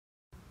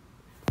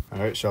All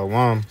right,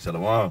 Shalom.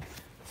 Shalom.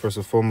 First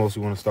and foremost,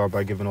 we want to start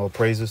by giving all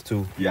praises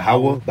to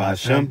Yahweh,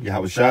 Ba'Hashem,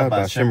 Yahweh Shai,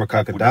 Ba'Hashem,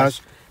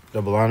 Rakakadash.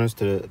 Double honors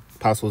to the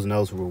apostles and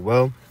elders who were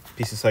well.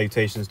 Peace and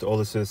salutations to all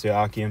the sincere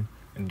Akim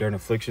and during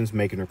afflictions,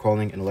 making their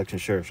calling and election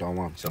sure.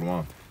 Shalom.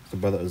 Shalom. It's the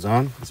brother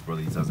Azan. It's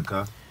brother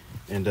Itazaka.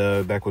 And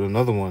back with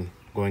another one,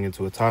 going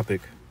into a topic,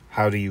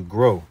 how do you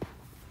grow?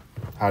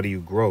 How do you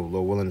grow?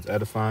 Lord willing, it's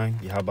edifying.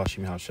 Yahweh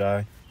Ba'Shem, Yahweh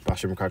Shai,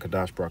 Ba'Shem,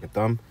 Rakakadash,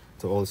 Barakatham.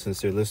 To all the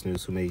sincere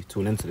listeners who may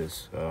tune into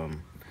this.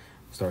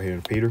 Start here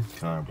in Peter.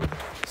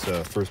 It's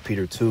 1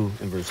 Peter 2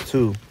 and verse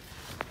 2.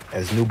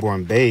 As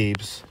newborn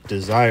babes,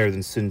 desire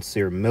the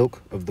sincere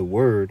milk of the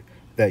word,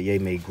 that ye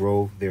may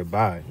grow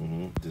thereby.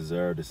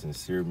 Desire the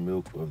sincere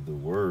milk of the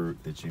word,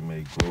 that you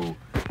may grow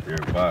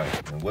thereby.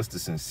 And what's the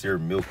sincere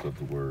milk of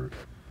the word?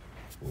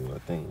 Well, I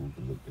think we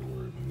can look at the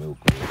word milk,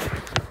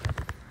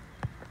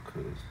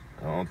 because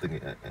I don't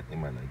think it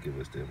might not give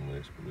us that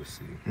much, but let's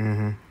see.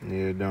 Yeah,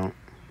 it don't.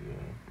 Yeah,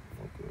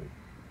 okay.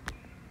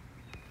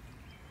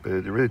 But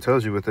it really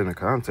tells you within the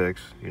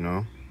context,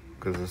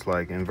 because it's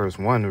like in verse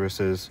 1 where it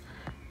says,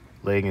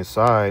 laying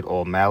aside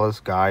all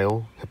malice,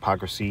 guile,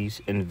 hypocrisies,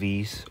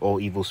 envies, all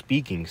evil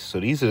speakings. So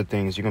these are the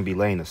things you're going to be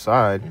laying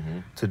aside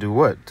to do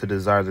what? To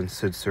desire the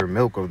sincere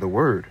milk of the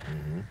word,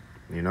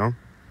 Yep.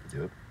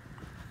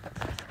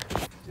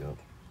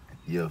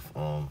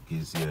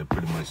 He's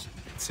pretty much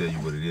tell you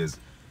what it is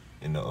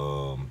in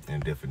the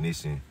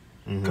definition.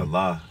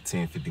 Galah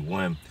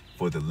 10:51,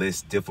 for the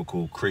less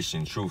difficult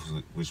Christian truths,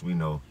 which we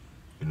know,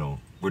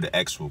 we're the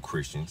actual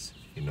Christians,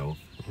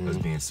 us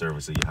being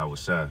servants of Yahweh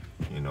Shai,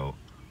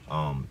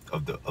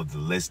 of the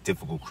less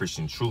difficult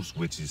Christian truths,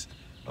 which is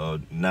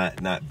not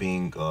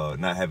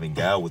having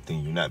guile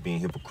within you, not being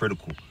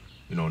hypocritical,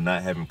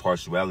 not having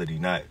partiality,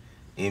 not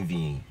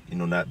envying,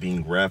 not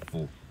being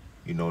wrathful,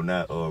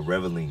 not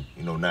reveling,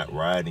 not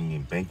rioting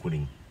and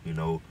banqueting,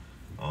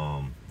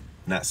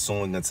 not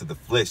sowing unto the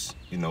flesh,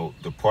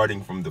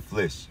 departing from the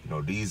flesh.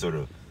 These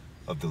are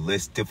the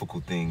less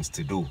difficult things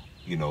to do,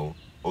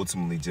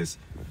 ultimately just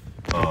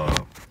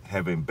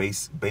having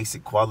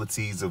basic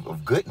qualities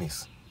of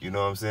goodness. You know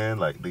what I'm saying?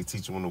 Like they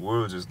teach you in the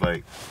world, just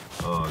like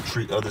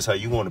treat others how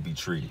you want to be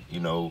treated.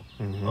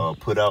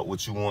 Put out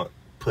what you want,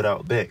 put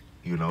out back.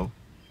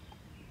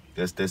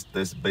 That's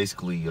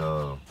basically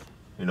what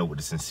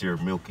the sincere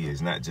milk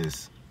is. Not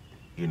just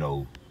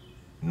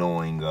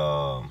knowing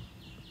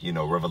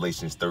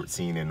Revelations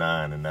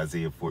 13:9 and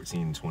Isaiah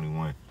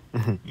 14:21.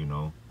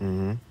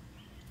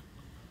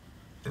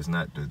 That's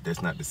not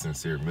the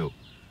sincere milk.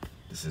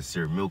 The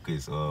sincere milk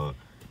is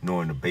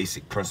knowing the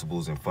basic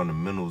principles and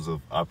fundamentals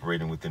of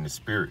operating within the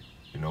spirit,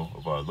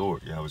 of our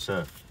Lord, Yahweh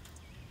Shai.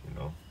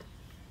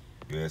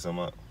 You had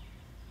something up?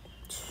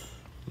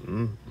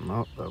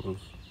 No, that was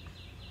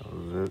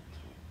it.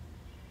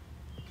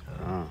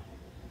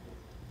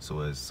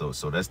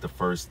 So that's the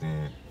first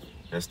thing.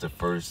 That's the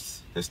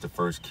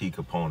first key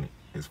component,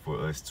 is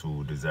for us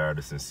to desire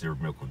the sincere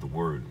milk of the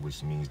word,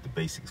 which means the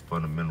basic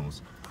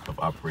fundamentals of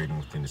operating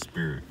within the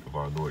spirit of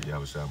our Lord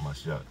Yahweh Shai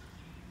Mashiach.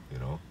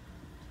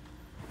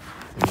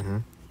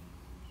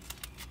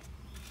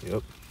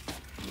 Yep.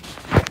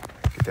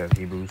 Get that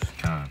Hebrews.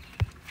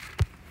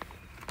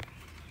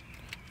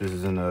 This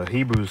is in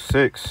Hebrews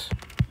 6.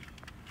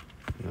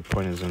 And the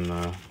point is in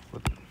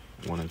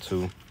 1 and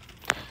 2.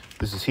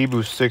 This is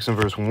Hebrews 6 and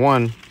verse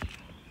 1.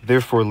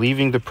 Therefore,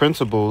 leaving the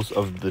principles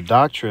of the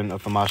doctrine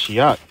of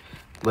Hamashiach,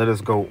 let us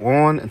go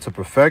on into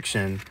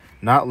perfection,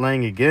 not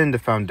laying again the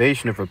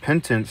foundation of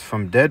repentance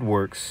from dead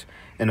works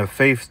and of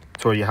faith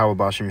toward Yahweh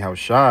Ba'Shem Yahweh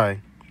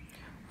Shai.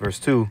 Verse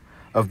 2,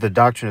 of the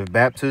doctrine of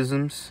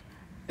baptisms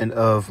and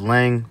of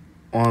laying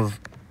on of...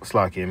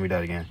 Slaki, let me read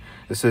that again.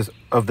 It says,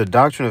 of the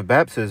doctrine of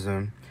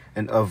baptism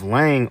and of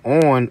laying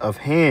on of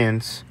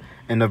hands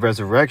and of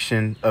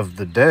resurrection of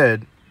the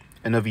dead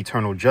and of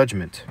eternal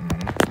judgment.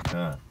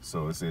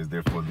 So it says,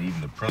 therefore,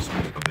 leaving the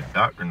principles of the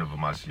doctrine of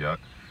Hamashiach.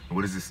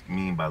 What does this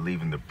mean by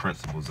leaving the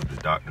principles of the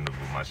doctrine of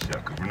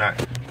Hamashiach? Because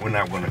we're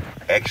not going to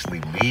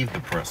actually leave the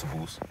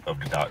principles of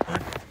the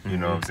doctrine, you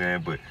know what I'm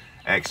saying? But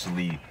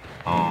actually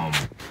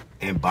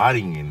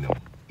embodying them,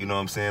 you know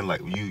what I'm saying?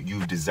 Like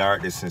you've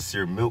desired this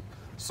sincere milk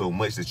so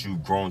much that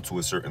you've grown to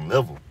a certain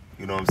level,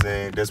 you know what I'm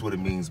saying? That's what it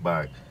means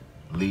by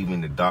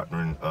leaving the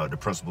doctrine, the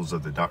principles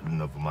of the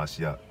doctrine of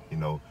Hamashiach,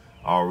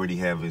 already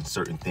having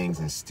certain things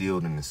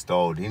instilled and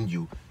installed in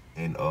you,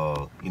 and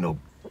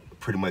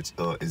pretty much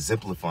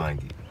exemplifying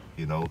it.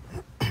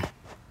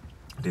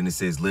 Then it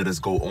says, let us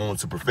go on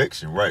to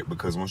perfection, right?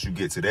 Because once you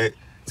get to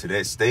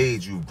that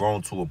stage, you've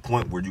grown to a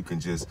point where you can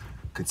just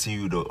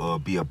continue to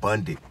be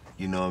abundant,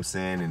 you know what I'm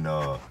saying, and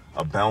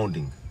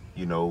abounding,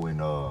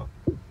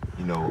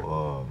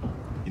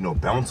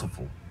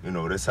 bountiful.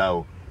 That's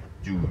how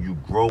you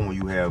grow when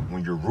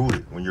you're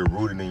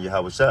rooted in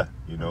Yahweh Shai.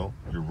 You're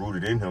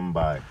rooted in him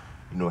by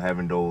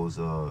having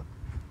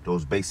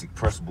those basic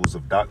principles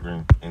of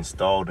doctrine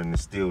installed and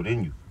instilled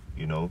in you.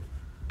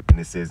 And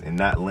it says, and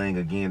not laying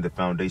again the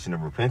foundation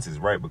of repentance,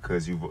 right?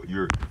 Because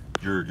you're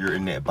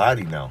in that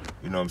body now.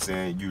 You know what I'm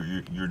saying?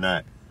 You're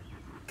not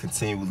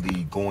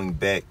continually going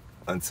back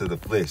unto the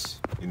flesh,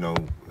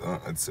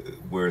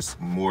 where it's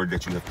more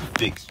that you have to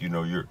fix.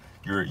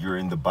 You're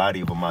in the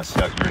body of a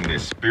Mashiach, you're in their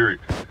spirit.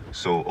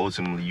 So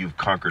ultimately you've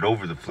conquered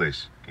over the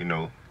flesh,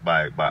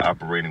 by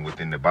operating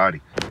within the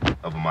body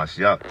of a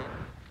Mashiach.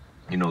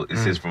 It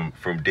says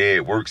from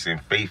dead works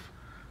and faith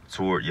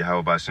toward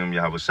Yahweh Bashem,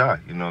 Yahweh Shai.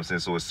 You know what I'm saying?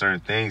 So it's certain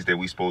things that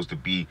we're supposed to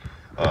be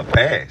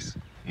past,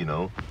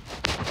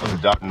 on the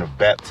doctrine of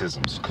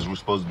baptisms, because we're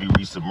supposed to be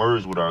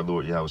resubmerged with our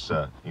Lord Yahweh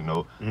Shai,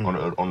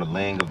 on the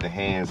laying of the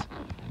hands,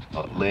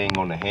 laying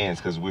on the hands,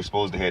 because we're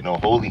supposed to have no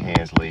holy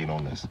hands laid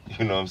on us.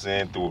 You know what I'm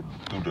saying? Through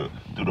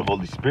the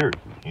Holy Spirit,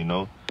 in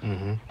the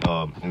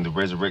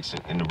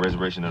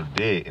resurrection of the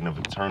dead and of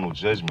eternal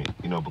judgment,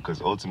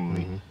 because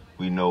ultimately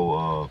we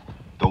know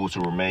those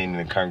who remain in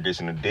the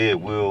congregation of the dead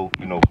will,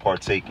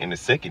 partake in the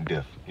second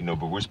death,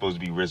 but we're supposed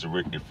to be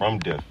resurrected from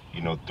death,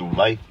 through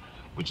life,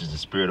 which is the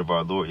spirit of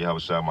our Lord Yahweh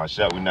Shai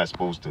Mashiach. We're not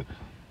supposed to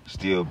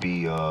still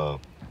be,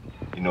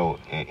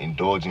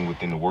 indulging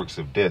within the works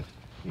of death,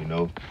 and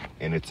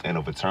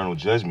of eternal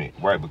judgment,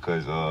 right?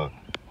 Because the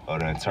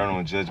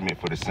eternal judgment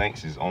for the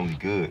saints is only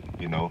good,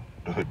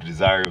 the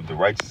desire of the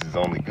righteous is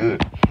only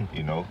good,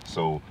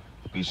 so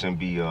we shouldn't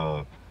be,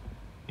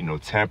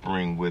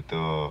 tampering with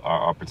our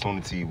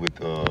opportunity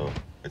with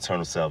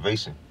eternal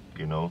salvation,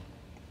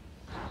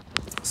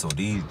 So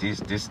this is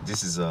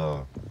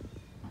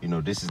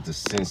this is the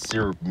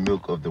sincere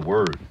milk of the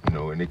word,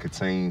 and it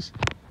contains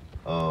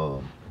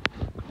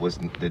what's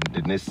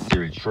the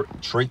necessary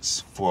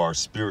traits for our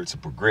spirit to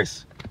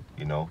progress.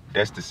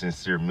 That's the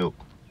sincere milk.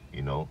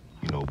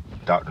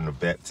 Doctrine of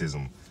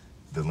baptism,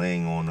 the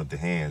laying on of the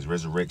hands,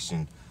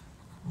 resurrection,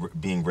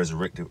 being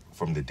resurrected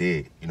from the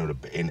dead.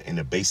 In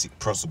the basic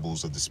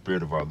principles of the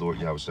spirit of our Lord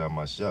Yahweh Shai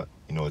Mashiach.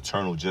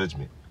 Eternal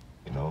judgment.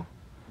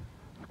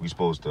 We're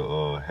supposed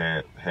to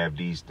have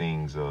these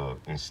things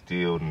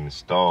instilled and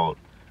installed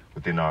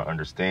within our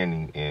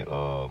understanding, and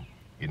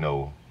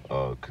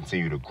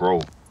continue to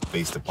grow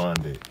based upon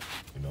that.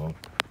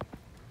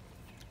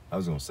 I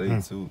was gonna say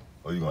too.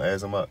 Oh, you gonna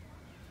add some up?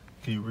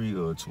 Can you read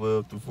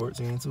 12 through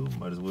 14 too?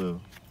 Might as well.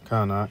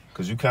 Kinda.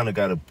 Cause you kind of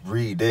gotta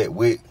read that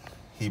with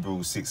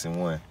Hebrews 6 and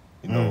 1.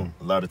 A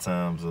lot of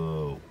times,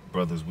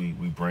 brothers, we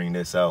bring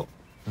this out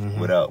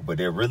without, but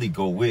they really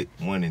go with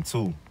 1 and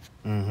 2.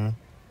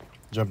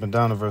 Jumping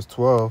down to verse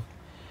 12,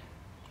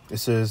 it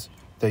says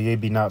that ye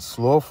be not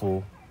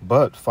slothful,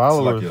 but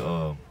followers.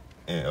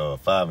 And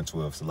 5 and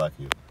 12,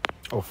 Salakia.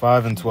 Oh,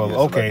 5 and 12. Yeah,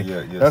 okay,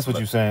 yeah, that's what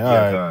you're saying. All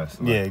right.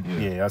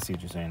 Yeah, I see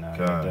what you're saying now.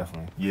 Yeah,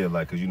 definitely. Yeah,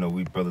 cause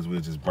we brothers will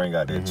just bring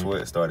out that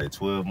 12, start at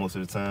 12 most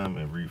of the time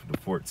and read for the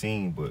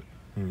 14, but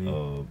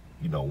 1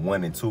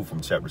 and 2 from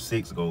chapter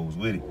 6 goes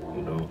with it.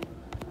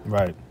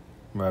 Right.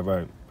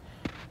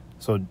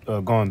 So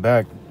going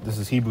back, this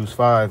is Hebrews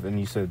 5, and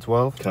you said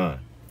 12.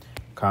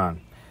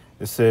 Con.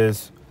 It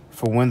says,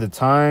 for when the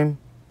time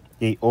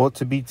ye ought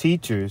to be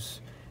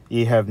teachers,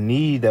 ye have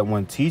need that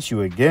one teach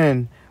you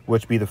again,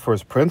 which be the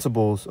first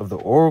principles of the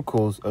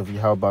oracles of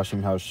Yahweh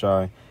Bashem Yahweh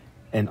Shai,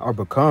 and are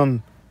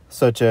become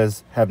such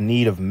as have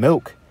need of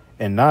milk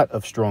and not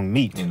of strong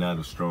meat. You know what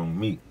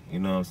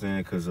I'm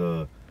saying? Because,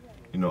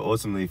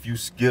 ultimately, if you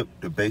skip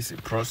the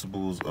basic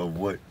principles of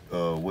what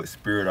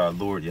spirit our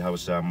Lord Yahweh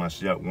Shai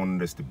Mashiach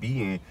wanted us to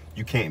be in,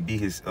 you can't be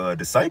his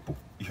disciple.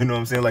 You know what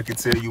I'm saying? Like it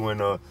tell you in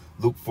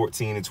Luke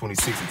 14 and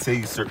 26, it tell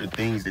you certain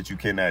things that you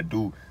cannot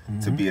do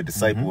to be a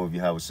disciple of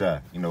Yahweh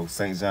Shai.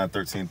 St. John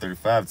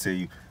 13:35 tell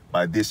you,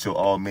 by this shall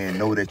all men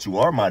know that you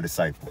are my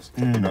disciples.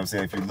 You know what I'm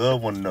saying? If you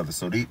love one another.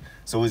 So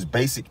it's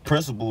basic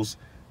principles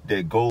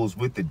that goes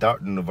with the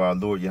doctrine of our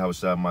Lord Yahweh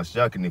Shai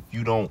Mashiach. And if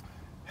you don't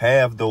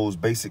have those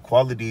basic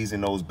qualities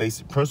and those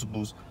basic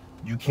principles,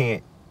 you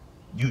can't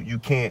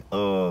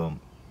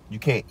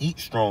eat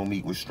strong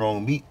meat. With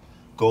strong meat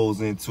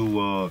goes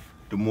into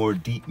the more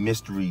deep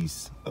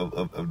mysteries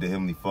of the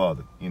Heavenly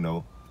Father,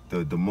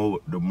 the more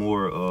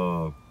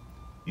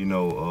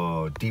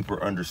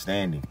deeper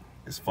understanding,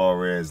 as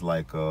far as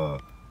like the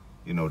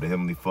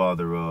Heavenly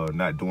Father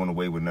not doing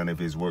away with none of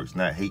his works,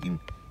 not hating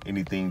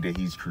anything that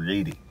he's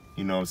created,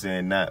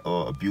 not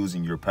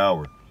abusing your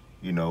power,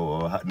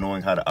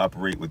 knowing how to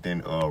operate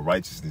within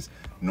righteousness,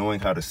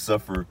 knowing how to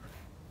suffer,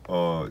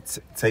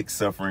 take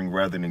suffering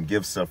rather than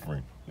give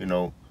suffering.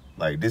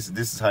 Like this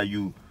is how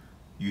you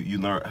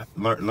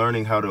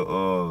learning how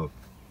to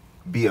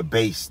be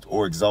abased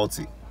or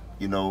exalted,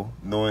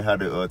 knowing how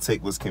to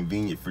take what's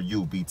convenient for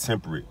you, be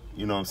temperate,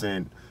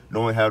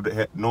 knowing how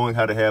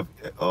to have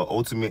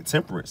ultimate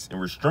temperance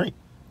and restraint.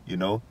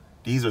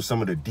 These are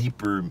some of the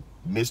deeper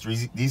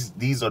mysteries.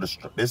 These are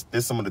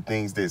there's some of the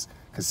things that's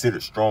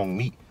considered strong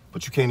meat,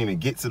 but you can't even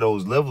get to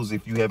those levels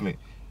if you haven't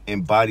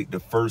embodied the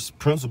first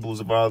principles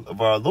of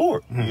our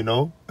Lord.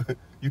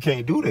 You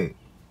can't do that,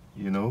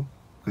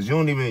 because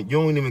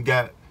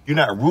you're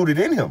not rooted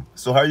in him.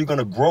 So how are you going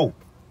to grow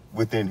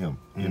within him,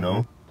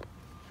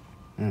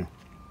 That's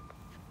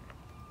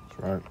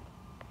right.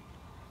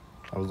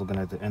 I was looking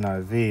at the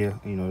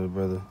NIV, the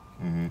brother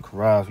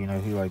Karaf,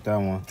 he liked that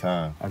one.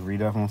 I read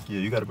that one. Yeah,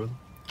 you got it, brother.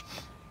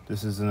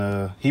 This is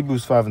in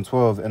Hebrews 5 and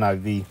 12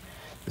 NIV.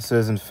 It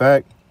says, in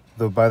fact,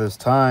 Though by this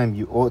time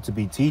you ought to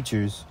be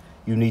teachers,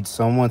 you need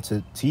someone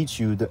to teach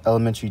you the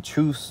elementary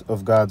truths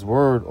of God's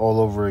word all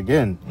over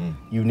again.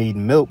 You need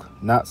milk,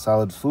 not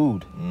solid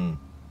food.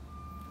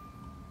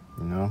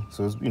 You know,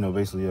 so it's, you know,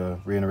 basically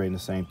reiterating the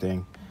same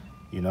thing,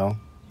 you know,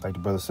 like the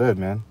brother said,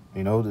 man,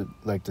 you know,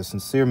 like the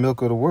sincere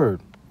milk of the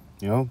word,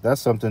 you know,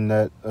 that's something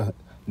that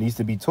needs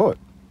to be taught,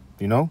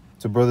 you know,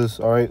 to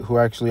brothers, all right, who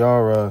actually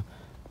are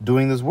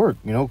doing this work,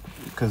 you know,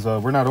 because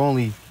we're not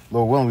only,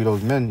 Lord willing, we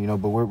those men, you know,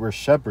 but we're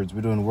shepherds.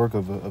 We're doing the work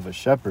of a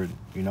shepherd,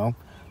 you know,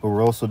 but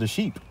we're also the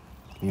sheep,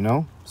 you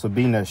know, so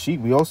being that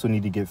sheep, we also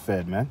need to get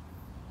fed, man,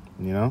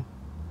 you know.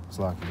 It's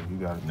like, you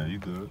got it. No, you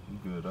good.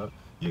 You good.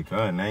 Yeah,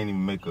 kind. I ain't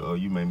even make a.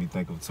 You made me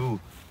think of too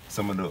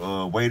some of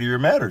the weightier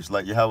matters,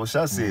 like Yahweh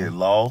Shah said,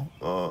 law,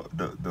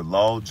 the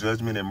law,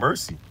 judgment, and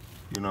mercy.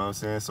 You know what I'm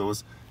saying? So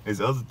it's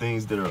other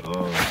things that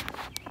are,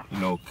 you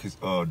know,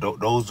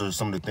 those are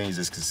some of the things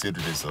that's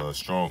considered as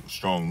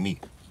strong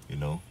meat. You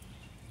know,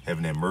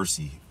 having that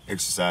mercy,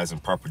 exercising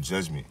proper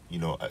judgment. You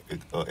know,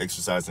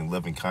 exercising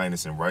loving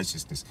kindness and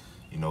righteousness.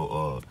 You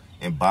know,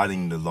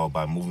 embodying the law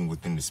by moving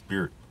within the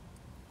spirit.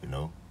 You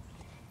know.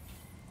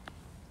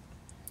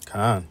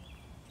 Con.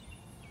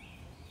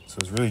 So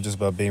it's really just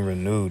about being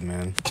renewed,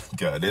 man.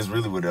 God, that's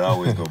really what it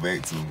always go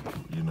back to.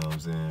 You know what I'm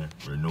saying?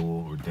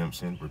 Renewal,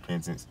 redemption,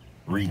 repentance,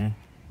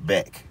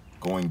 back,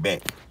 going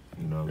back.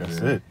 You know what I'm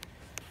saying?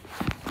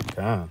 That's it.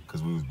 Con.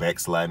 Because we was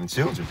backsliding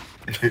children.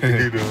 You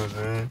know what I'm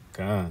saying?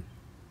 Con.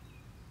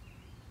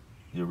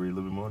 You read a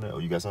little bit more on that? Oh,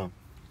 you got something?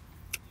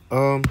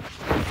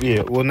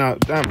 Yeah, well,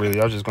 not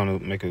really. I was just going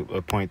to make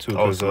a point, too.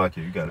 Oh, so like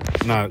you got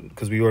it. Not,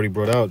 because we already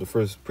brought out the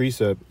first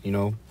precept, you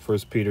know, 1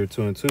 Peter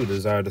 2:2,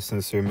 desire the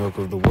sincere milk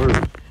of the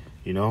word,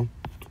 you know.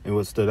 And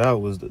what stood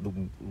out was the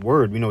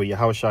word. We know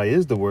Yahweh Shai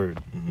is the word,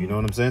 you know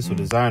what I'm saying? So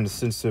desiring the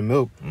sincere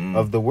milk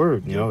of the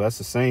word, you know, that's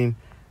the same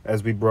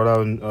as we brought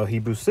out in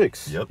Hebrews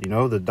 6, you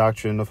know, the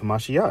doctrine of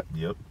Hamashiach.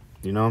 Yep.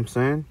 You know what I'm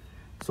saying?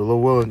 So,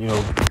 Lord willing, you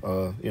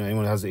know,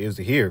 anyone that has the ears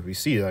to hear, we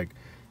see, like,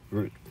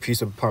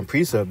 precept upon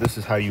precept, this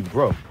is how you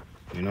grow,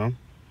 you know.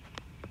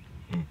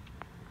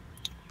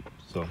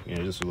 So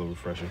just a little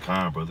refreshing.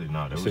 Con, brother.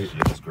 No, that's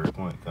a great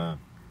point. Con.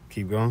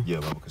 Keep going. Yeah,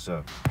 Baba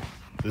Kasha.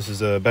 This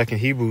is back in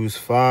Hebrews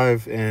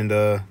 5 and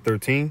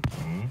 13.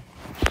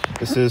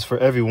 It says, "For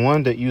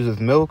everyone that useth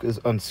milk is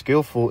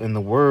unskillful in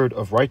the word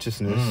of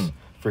righteousness,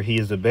 for he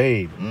is a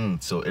babe."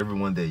 So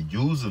everyone that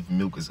uses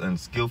milk is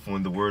unskillful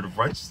in the word of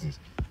righteousness.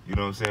 You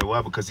know what I'm saying?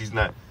 Why? Because he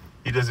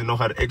doesn't know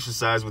how to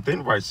exercise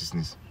within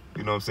righteousness.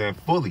 You know what I'm saying?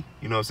 Fully.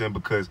 You know what I'm saying?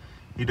 Because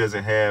he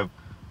doesn't have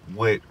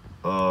what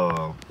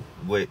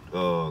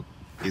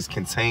is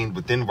contained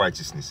within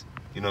righteousness.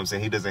 You know what I'm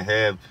saying? He doesn't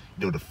have,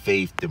 you know, the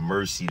faith, the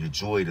mercy, the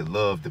joy, the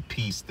love, the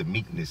peace, the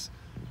meekness,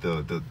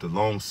 the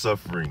long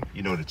suffering,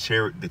 you know, the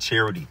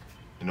charity,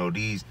 you know,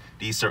 these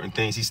certain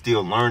things. He's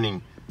still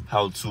learning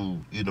how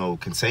to, you know,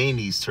 contain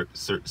these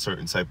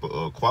certain type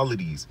of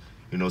qualities,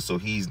 you know, so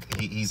he's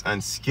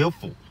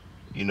unskillful,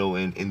 you know,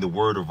 in the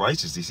word of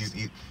righteousness.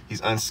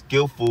 He's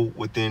unskillful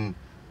within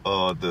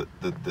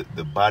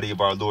the body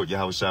of our Lord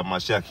Yahweh Shai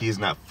Mashiach. He is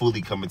not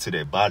fully coming to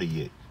that body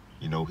yet.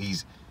 You know,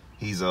 he's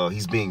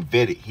being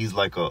vetted. He's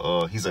like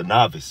he's a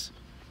novice.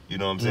 You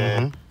know what I'm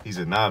saying? He's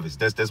a novice.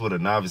 That's what a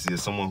novice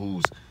is. Someone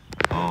who's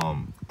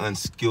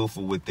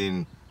unskillful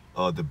within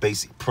the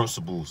basic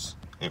principles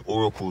and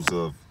oracles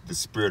of the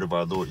spirit of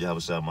our Lord Yahweh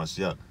Shai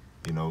Mashiach.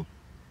 You know,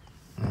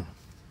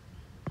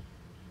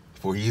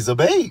 for he's a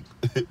babe.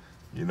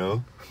 You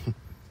know.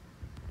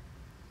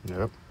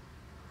 Yep.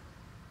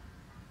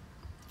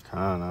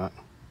 Kinda.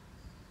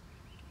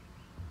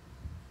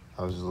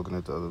 I was just looking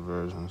at the other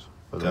versions,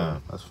 but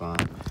that's fine.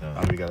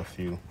 We got a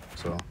few,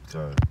 so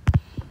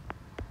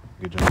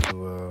good jump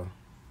to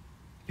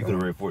you could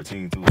have read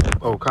 14 too.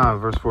 Oh,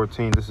 verse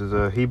 14. This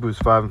is Hebrews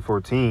 5 and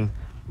 14.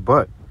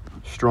 But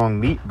strong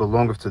meat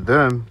belongeth to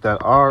them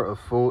that are of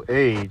full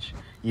age,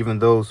 even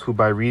those who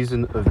by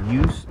reason of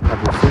use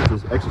have their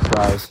senses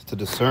exercised to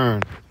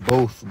discern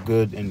both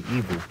good and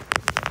evil.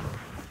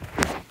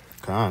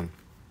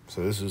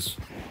 So this is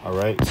all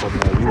right. Something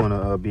that we want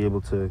to be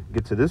able to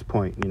get to this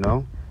point. You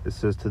know, it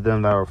says to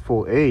them that are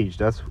full age.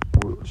 That's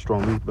what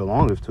strong meat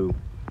belongeth to.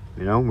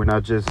 You know, we're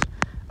not just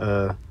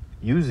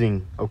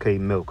using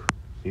milk.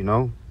 You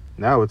know,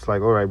 now it's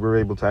like, all right, we're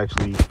able to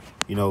actually,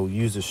 you know,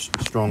 use the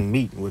strong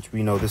meat, which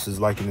we know this is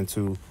likened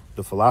into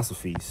the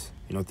philosophies.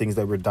 You know, things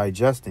that we're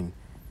digesting.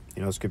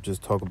 You know, scriptures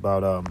talk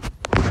about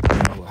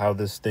you know, how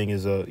this thing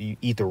is you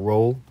eat the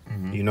roll.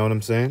 You know what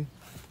I'm saying?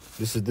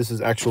 This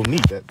is actual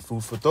meat. That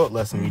food for thought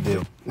lesson we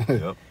did.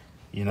 Yep.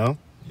 You know.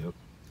 Yep.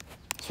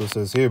 So it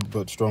says here,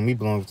 but strong meat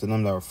belongs to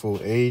them that are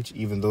full age,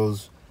 even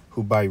those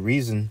who by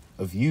reason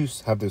of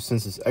use have their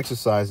senses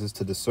exercises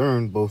to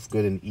discern both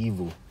good and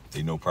evil.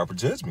 They know proper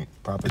judgment.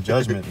 Proper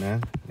judgment,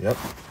 man. Yep.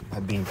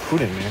 Being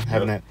prudent,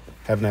 man.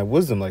 Having that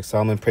wisdom, like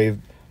Solomon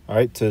prayed, all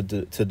right, to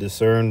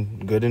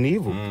discern good and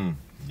evil.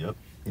 Yep.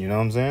 You know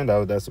what I'm saying?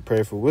 That's a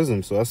prayer for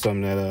wisdom. So that's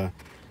something that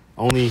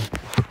only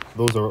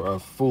those are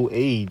full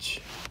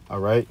age, all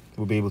right,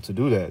 will be able to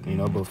do that. You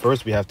know, but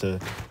first we have to,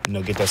 you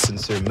know, get that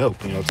sincere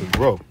milk, you know, to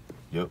grow.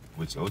 Yep.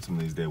 Which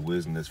ultimately is that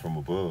wisdom that's from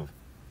above.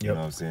 You know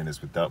what I'm saying?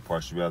 It's without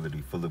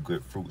partiality, full of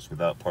good fruits,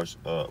 without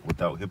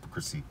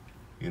hypocrisy.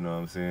 You know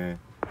what I'm saying?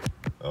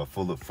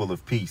 Full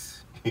of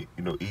peace. You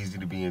know, easy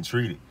to be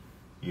entreated.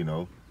 You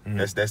know,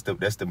 that's the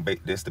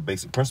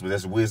basic principle.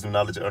 That's wisdom,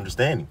 knowledge, and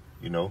understanding.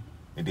 You know,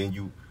 and then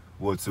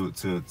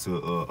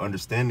to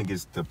understanding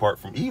is to depart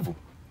from evil.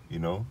 You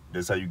know,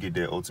 that's how you get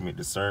that ultimate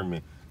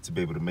discernment to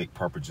be able to make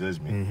proper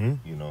judgment.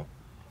 You know,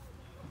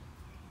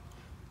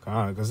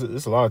 because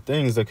there's a lot of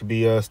things that could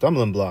be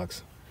stumbling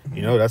blocks.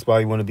 You know, that's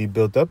why you want to be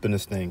built up in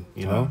this thing.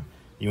 You know,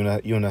 you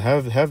want to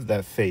have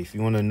that faith.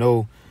 You want to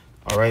know,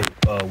 all right,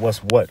 what's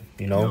what.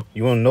 You know,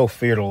 you want to know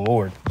fear the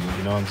Lord.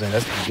 You know what I'm saying?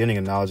 That's the beginning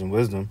of knowledge and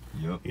wisdom.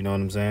 You know what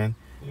I'm saying?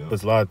 But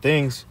there's a lot of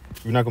things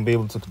we're not gonna be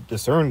able to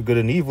discern good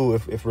and evil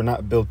if we're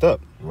not built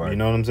up. You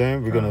know what I'm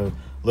saying? We're gonna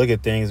look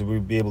at things and we'll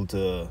be able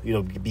to, you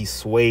know, be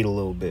swayed a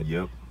little bit.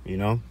 You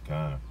know?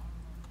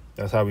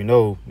 That's how we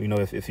know, you know,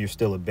 if you're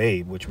still a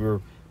babe, which we're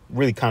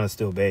really kind of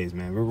still babes,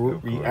 man.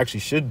 We actually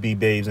should be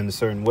babes in a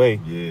certain way.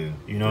 You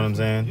know what I'm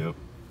saying?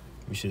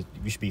 We should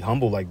be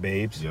humble like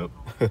babes.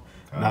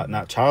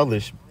 not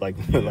childish like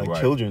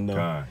children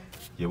though.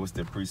 Yeah, what's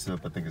that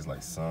precept? I think it's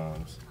like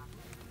Psalms.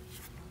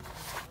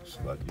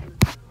 I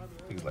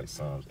think it's like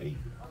Psalms 8.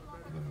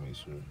 Let me make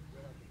sure.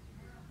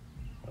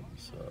 Might be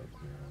Psalms,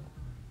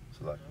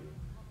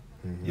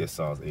 yeah,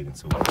 Psalms 8 and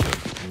 2.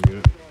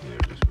 Yeah,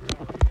 just real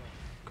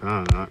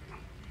quick.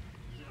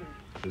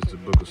 This is the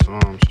book of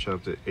Psalms,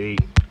 chapter 8,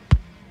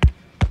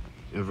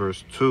 in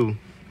verse 2.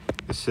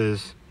 It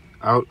says,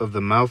 "Out of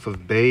the mouth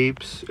of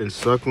babes and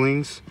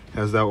sucklings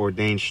hast thou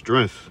ordained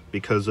strength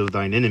because of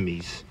thine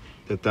enemies,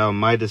 that thou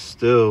mightest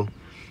still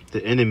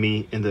the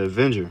enemy and the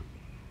avenger."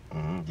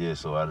 Yeah,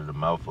 so out of the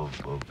mouth of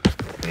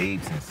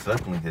babes and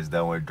sucklings has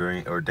thou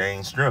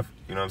ordained strength.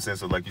 You know what I'm saying?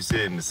 So like you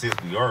said, in the sense,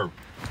 we are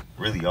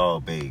really all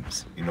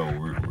babes. You know,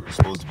 we're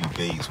supposed to be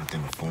babes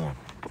within the form.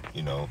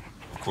 You know,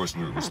 of course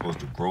we're supposed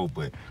to grow,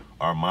 but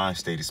our mind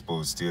state is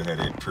supposed to still have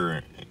that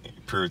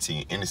purity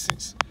and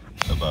innocence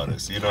about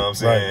us. You know what I'm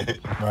saying?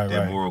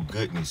 That moral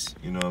goodness.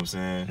 You know what I'm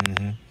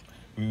saying?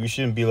 We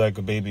shouldn't be like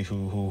a baby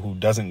who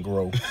doesn't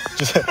grow.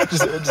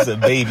 just a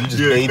baby. You just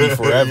baby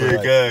forever.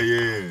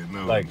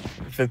 Like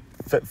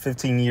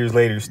 15 years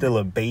later, you're still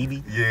a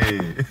baby.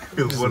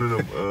 One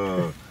of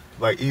them,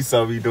 like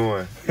Esau be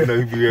doing. You know,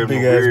 he be having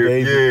big a ass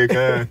weird,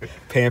 baby.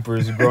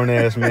 Pampers, grown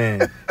ass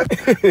man.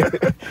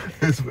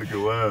 It's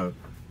fucking wild.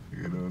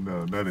 You know,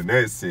 no, not in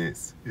that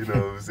sense. You know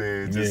what I'm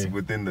saying? Just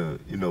within the,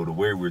 you know, the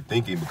way we're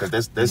thinking, because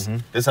that's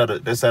how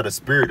the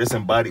spirit, that's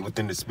embodied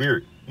within the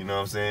spirit. You know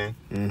what I'm saying?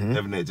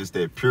 Having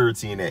that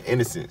purity and that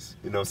innocence.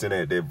 You know what I'm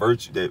saying? That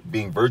virtue, that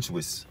being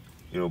virtuous.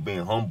 You know,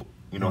 being humble.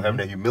 You know, having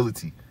that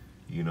humility.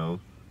 You know,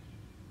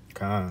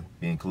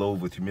 being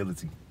clothed with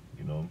humility.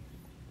 You know.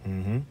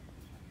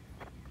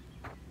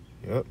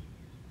 Yep.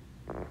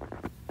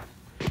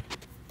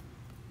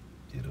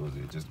 Yeah, those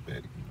are just back.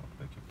 You know,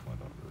 back your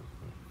point up real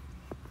quick.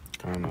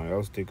 I don't know. I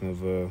was thinking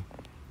of a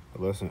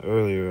lesson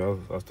earlier.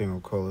 I was thinking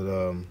of call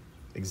it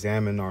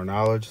examine our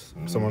knowledge.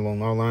 Somewhere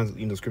along our lines.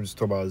 You know, the scriptures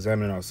talk about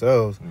examining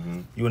ourselves.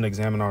 You want to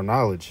examine our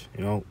knowledge.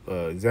 You know,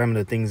 examine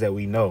the things that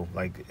we know.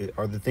 Like,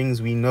 are the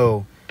things we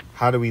know,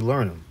 how do we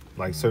learn them?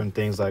 Like certain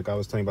things, like I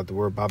was telling you about the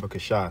word Baba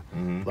Kasha.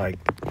 Like,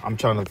 I'm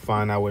trying to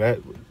find out where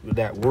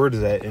that word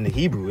is at in the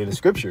Hebrew, in the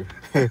scripture.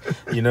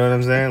 You know what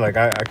I'm saying? Like,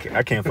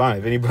 I can't find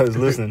it. If anybody's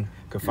listening,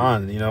 could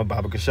find it, you know,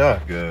 Baba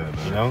Kasha.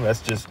 You know,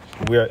 that's just,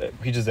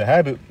 we just a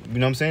habit, you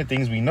know what I'm saying?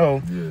 Things we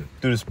know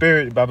through the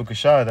spirit, Baba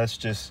Kasha, that's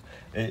just,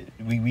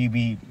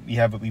 we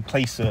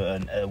place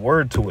a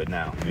word to it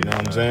now, you know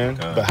what I'm saying?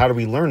 But how do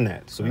we learn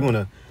that? So we want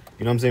to,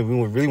 you know what I'm saying?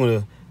 We really want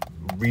to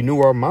renew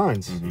our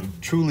minds,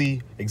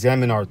 truly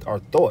examine our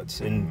thoughts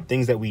and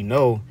things that we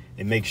know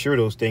and make sure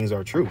those things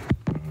are true.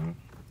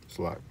 It's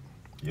a lot.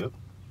 Yep.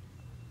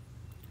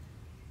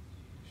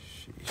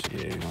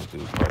 Yeah, we're going to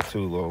do part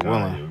 2, Lord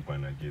willing. Yeah, we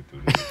might not get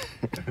through this.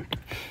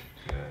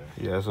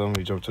 Yeah, so let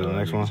me jump to the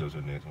next one. Jump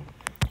to the next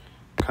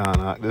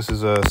one. This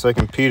is 2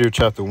 Peter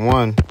chapter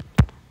 1,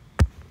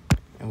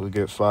 and we'll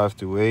get 5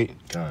 through 8.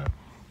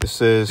 It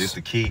says, this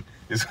the key.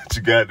 This what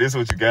you got. This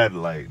what you got.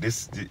 Like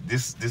this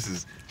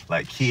is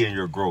like key in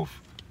your growth.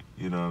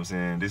 You know what I'm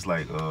saying? This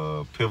like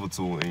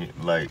pivotal in,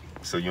 like,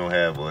 so you don't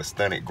have a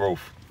stunted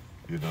growth.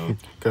 You know.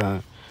 You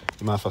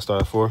mind if I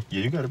start at 4?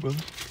 Yeah, you got it, brother.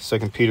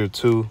 2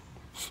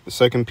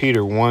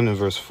 Peter 1 and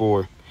verse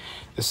 4.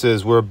 It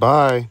says,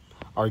 "Whereby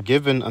are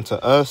given unto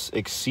us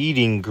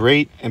exceeding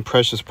great and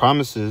precious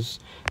promises,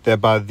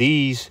 that by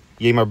these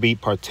ye might be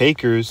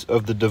partakers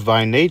of the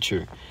divine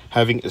nature,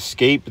 having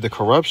escaped the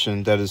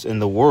corruption that is in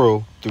the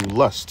world through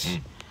lust."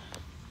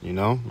 You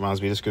know,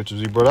 reminds me of the scriptures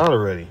we brought out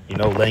already. You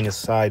know, laying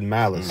aside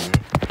malice.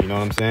 You know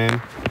what I'm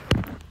saying?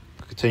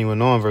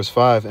 Continuing on, verse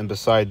 5, "And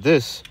beside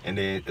this..." And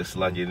then it's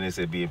like it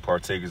said, being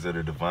partakers of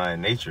the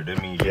divine nature.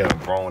 That means you're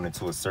growing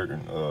into a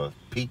certain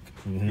peak.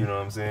 You know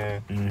what I'm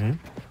saying?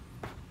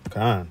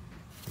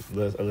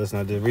 Listen,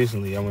 I did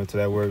recently. I went to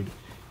that word,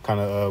 kind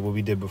of what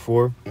we did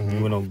before. We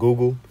went on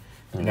Google,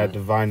 and that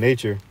divine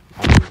nature.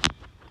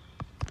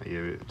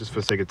 Yeah, just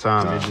for the sake of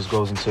time, it just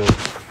goes into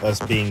us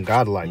being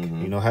godlike.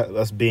 You know,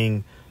 us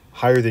being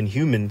higher than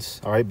humans.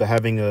 All right, but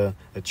having a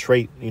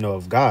trait, you know,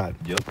 of God.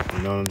 Yep. You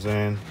know what I'm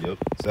saying? Yep.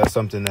 So that's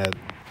something that,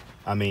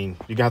 I mean,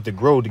 you're gonna have to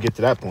grow to get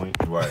to that point.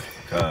 Right.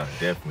 God,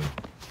 definitely.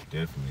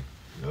 Yep.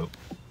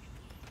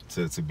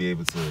 To be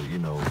able to, you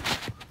know,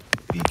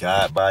 be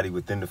God body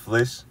within the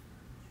flesh.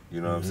 You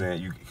know what I'm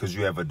saying? Because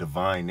you have a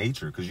divine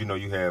nature. Because, you know,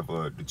 you have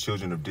the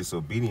children of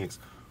disobedience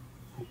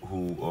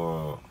who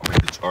are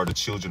the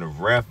children of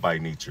wrath by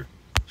nature.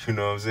 You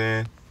know what I'm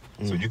saying?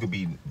 So you could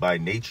be, by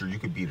nature, you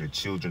could be the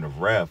children of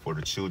wrath or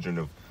the children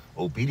of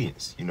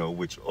obedience, you know,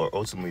 which are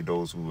ultimately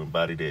those who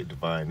embody that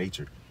divine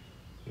nature,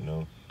 you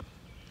know?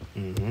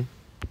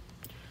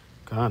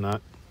 God,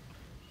 not.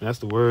 That's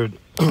the word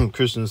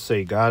Christians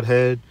say,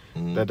 Godhead.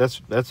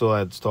 That's all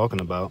that's talking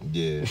about.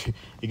 Yeah.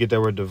 You get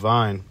that word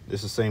divine.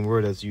 It's the same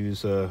word that's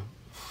used for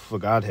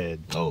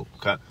Godhead. Oh,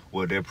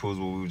 well, that proves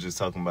what we were just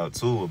talking about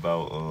too,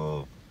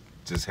 about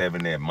just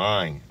having that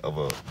mind of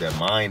a baby.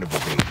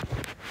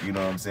 You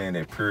know what I'm saying?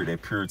 That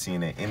purity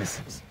and that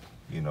innocence.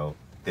 You know,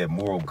 that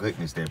moral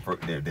goodness, that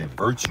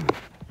virtue.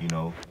 You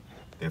know,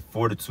 that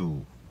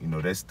fortitude. You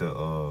know, that's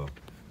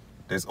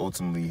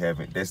ultimately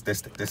having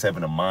that's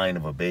having a mind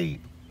of a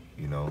babe.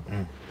 You know,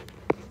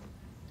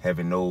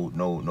 having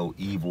no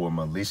evil or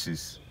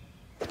maliciousness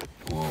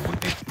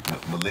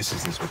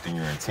within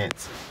your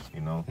intents.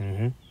 You know.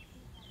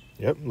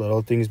 Yep. Let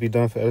all things be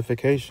done for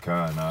edification.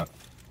 God, not.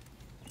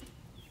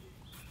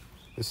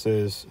 It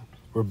says,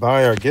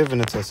 whereby are given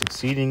unto us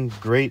exceeding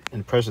great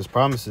and precious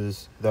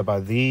promises, that by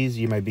these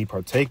ye may be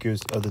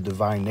partakers of the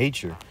divine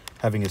nature,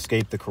 having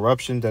escaped the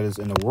corruption that is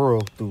in the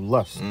world through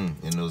lust.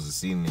 And those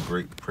exceeding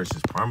great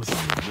precious promises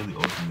are really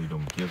ultimately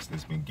them gifts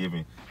that's been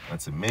given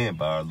unto men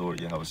by our Lord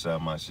Yahushua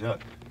Mashiach,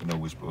 you know,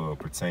 which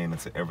pertain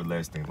unto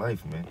everlasting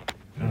life, man.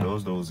 You know,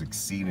 those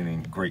exceeding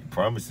and great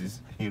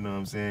promises, you know what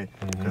I'm saying?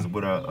 Because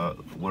what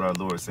our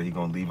Lord said, he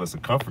gonna leave us a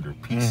comforter,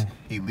 peace.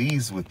 He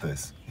leaves with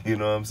us, you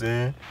know what I'm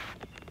saying?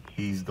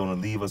 He's gonna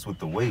leave us with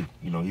the way.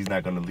 You know, he's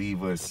not gonna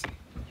leave us.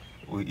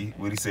 What he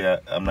say?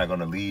 I'm not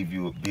gonna leave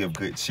you. Be of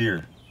good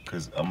cheer,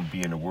 because I'm gonna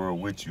be in the world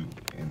with you,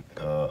 and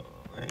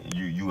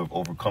you have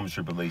overcome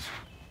tribulation.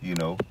 You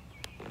know,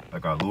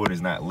 like our Lord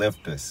has not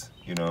left us.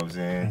 You know what I'm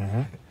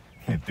saying?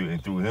 And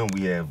through him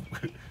we have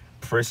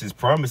precious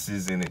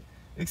promises in it,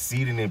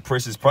 exceeding in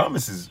precious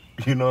promises.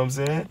 You know what I'm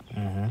saying?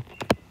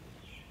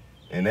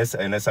 And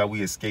that's how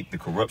we escape the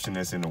corruption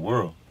that's in the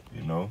world.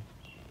 You know.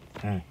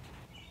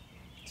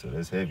 So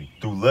that's heavy.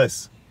 Through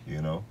lust,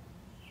 you know.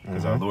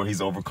 Because our Lord,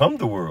 he's overcome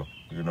the world,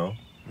 you know.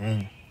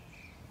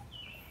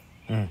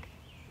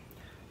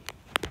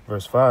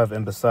 Verse 5,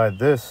 and beside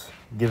this,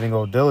 giving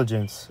all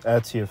diligence,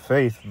 add to your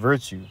faith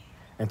virtue,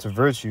 and to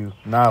virtue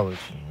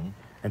knowledge,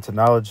 and to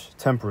knowledge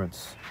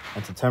temperance,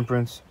 and to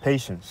temperance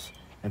patience,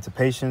 and to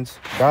patience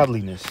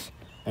godliness,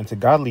 and to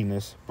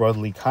godliness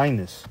brotherly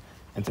kindness,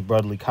 and to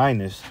brotherly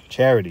kindness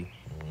charity.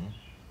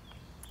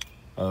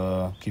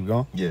 Keep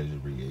going. Yeah,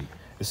 just read 8.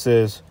 It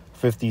says,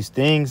 for if these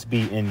things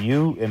be in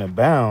you and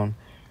abound,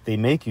 they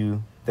make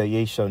you that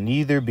ye shall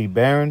neither be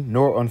barren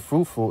nor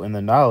unfruitful in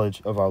the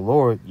knowledge of our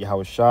Lord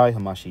Yahushua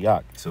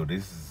Hamashiach. So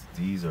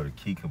these are the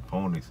key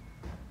components.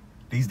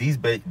 These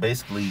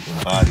basically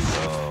embody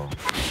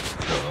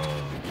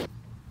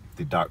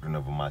the doctrine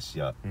of a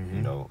Mashiach.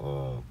 You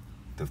know,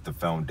 the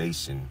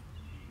foundation,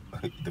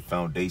 the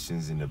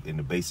foundations and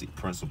the basic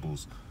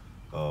principles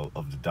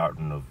of the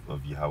doctrine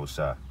of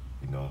Yahushua.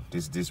 You know,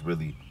 this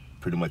really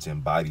pretty much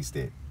embodies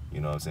that. You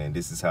know what I'm saying?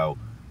 This is how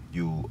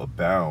you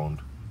abound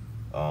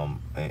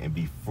and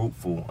be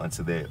fruitful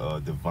unto that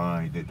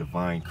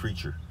divine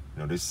creature.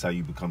 You know, this is how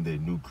you become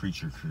that new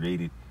creature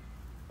created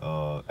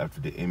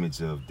after the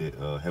image of the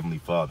Heavenly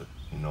Father.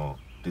 You know,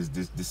 this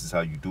is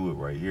how you do it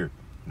right here.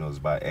 You know, it's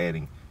by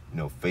adding, you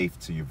know, faith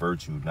to your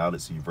virtue,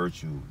 knowledge to your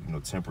virtue, you know,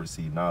 temperance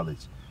to your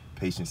knowledge,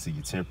 patience to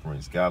your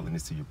temperance,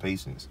 godliness to your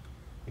patience,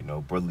 you know,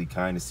 brotherly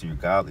kindness to your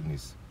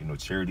godliness, you know,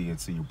 charity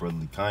into your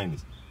brotherly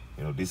kindness.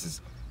 You know, this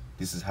is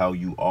how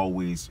you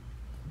always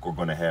are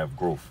going to have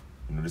growth.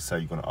 You know, this is how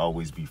you're going to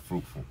always be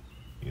fruitful,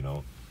 you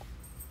know.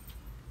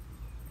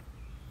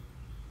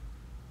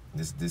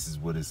 This is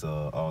what it's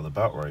all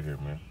about right here,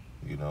 man,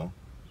 you know.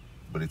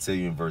 But it tell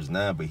you in verse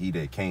 9, but he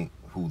that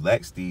who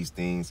lacks these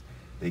things,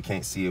 they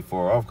can't see it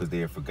far off because they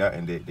have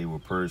forgotten that they were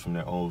purged from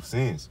their old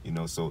sins, you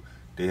know. So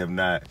they have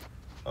not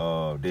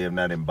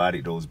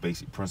embodied those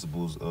basic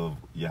principles of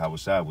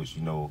Yahushua, which,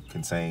 you know,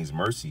 contains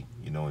mercy,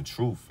 you know, and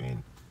truth,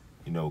 and,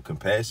 you know,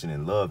 compassion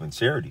and love and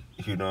charity.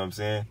 You know what I'm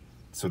saying?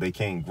 So they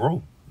can't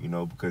grow, you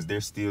know, because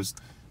they're still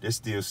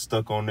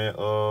stuck on that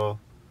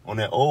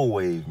old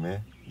wave,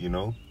 man. You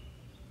know,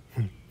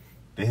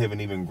 they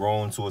haven't even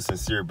grown to a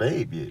sincere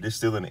babe yet. They're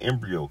still in the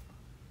embryo,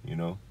 you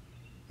know.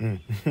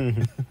 Damn.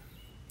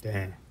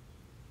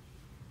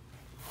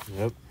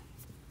 Yep.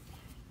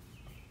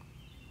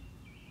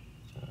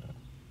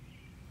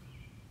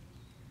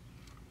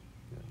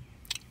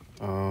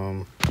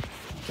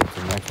 Get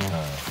the next one.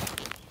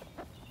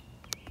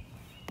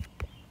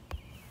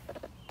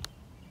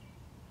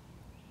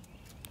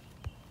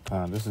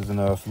 This is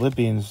in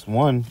Philippians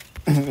 1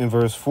 in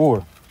verse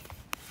 4.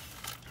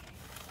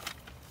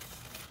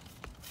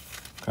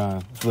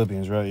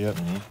 Philippians, right? Yep.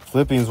 Mm-hmm.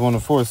 Philippians 1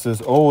 and 4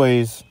 says,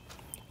 always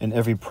in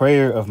every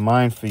prayer of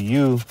mine for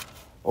you,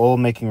 all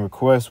making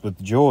requests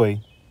with joy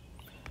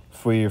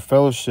for your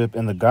fellowship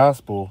in the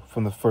gospel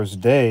from the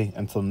first day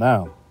until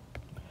now,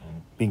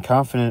 being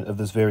confident of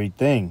this very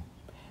thing,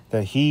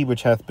 that he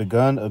which hath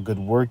begun a good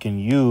work in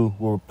you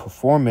will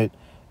perform it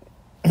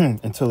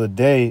until the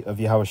day of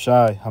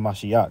Yahushua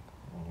HaMashiach.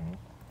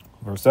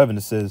 Verse 7,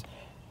 it says,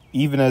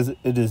 even as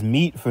it is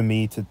meet for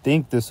me to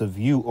think this of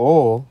you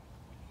all.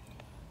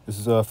 This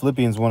is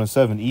Philippians 1 and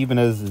 7. Even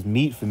as it is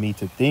meet for me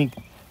to think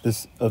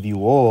this of you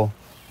all,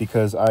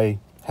 because I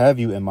have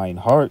you in mine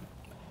heart,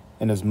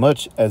 and as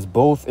much as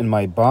both in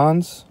my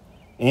bonds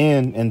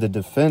and in the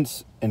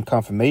defense and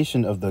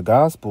confirmation of the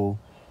gospel,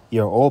 ye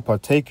are all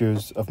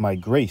partakers of my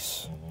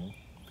grace.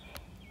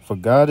 For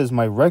God is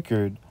my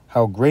record,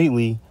 how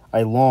greatly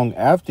I long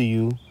after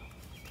you.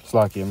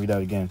 Slaki, I'll read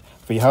that again.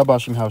 For Yahweh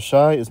Shem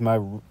Haushai is my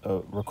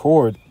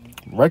record,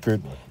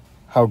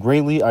 how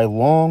greatly I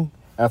long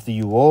after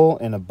you all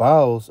in the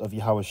bowels of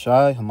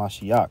Yahushua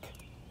HaMashiach.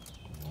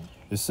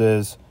 It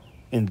says,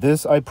 in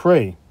this I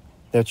pray,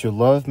 that your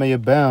love may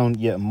abound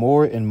yet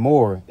more and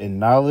more in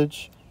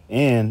knowledge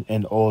and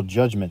in all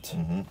judgment.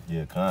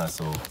 Yeah, kind.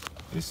 So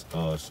this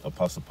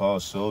Apostle Paul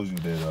shows you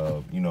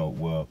that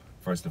well,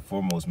 first and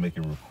foremost,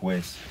 making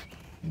requests,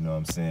 you know what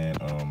I'm saying,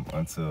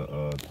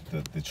 unto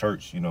the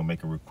church,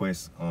 make a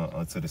request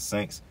unto the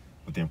saints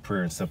within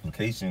prayer and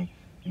supplication,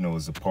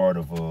 is a part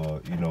of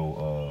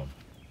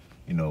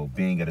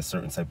being at a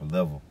certain type of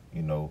level,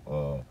 being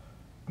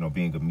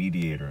a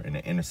mediator and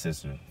an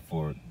intercessor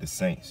for the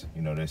saints.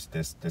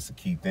 That's a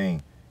key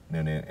thing.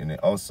 And then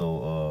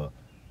also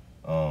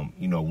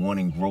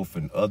wanting growth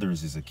in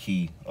others is a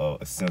key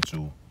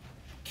essential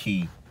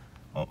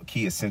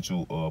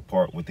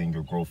part within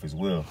your growth as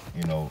well.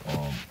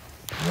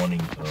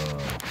 Wanting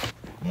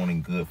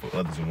good for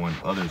others and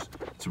wanting others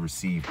to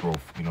receive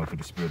growth, through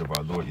the spirit of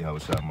our Lord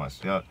Yahushua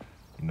HaMashiach.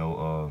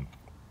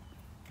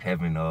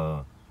 Having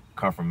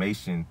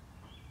confirmation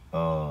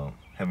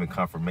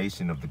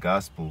of the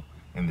gospel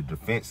and the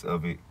defense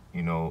of it,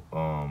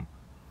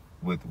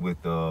 with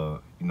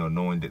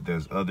knowing that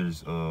there's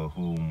others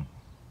whom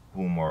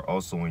are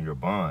also in your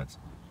bonds,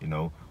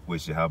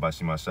 which Yahweh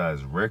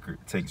Shemashai's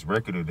takes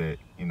record of that,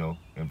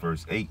 in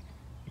verse 8,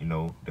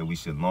 that we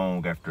should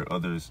long after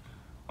others'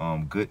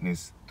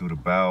 goodness through the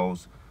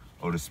bowels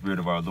or the spirit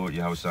of our Lord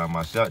Yahushua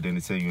HaMashiach. Then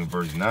it tell you in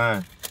verse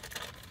 9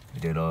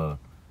 that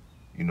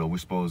we're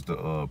supposed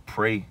to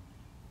pray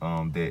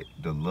that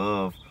the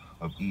love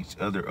of each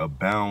other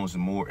abounds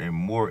more and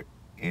more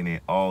in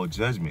all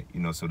judgment.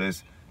 So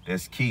that's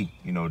key.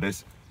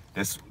 That's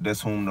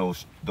whom to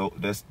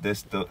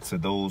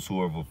those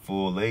who are of a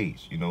full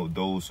age.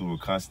 Those who are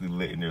constantly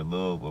letting their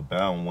love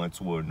abound one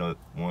toward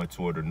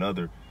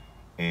another,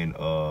 and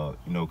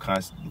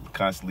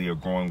constantly are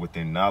growing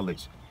within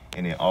knowledge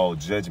and in all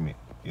judgment.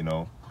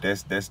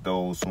 That's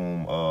those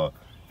whom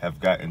have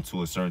gotten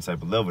to a certain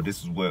type of level.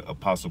 This is what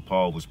Apostle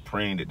Paul was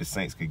praying that the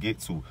saints could get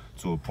to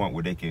a point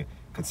where they can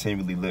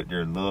continually let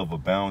their love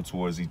abound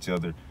towards each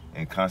other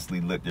and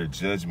constantly let their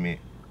judgment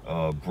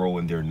grow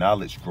and their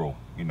knowledge grow,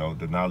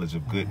 the knowledge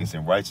of goodness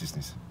and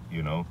righteousness,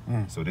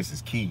 So this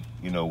is key,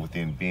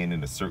 within being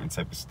in a certain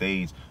type of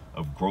stage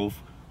of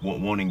growth,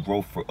 wanting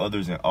growth for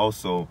others, and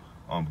also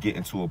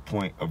getting to a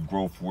point of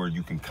growth where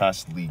you can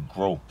constantly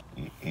grow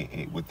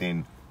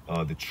within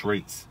the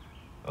traits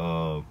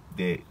that,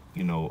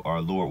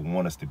 our Lord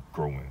want us to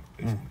grow in,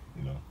 basically,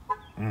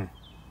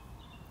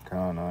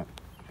 Kind of.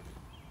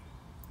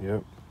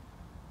 Yep.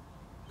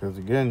 Because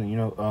again,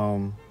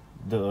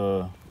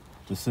 the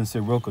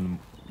sincere milk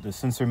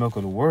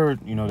of the word,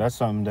 that's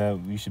something that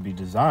we should be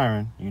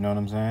desiring. You know what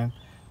I'm saying?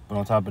 But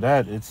on top of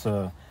that, it's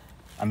that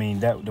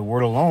the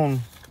word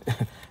alone,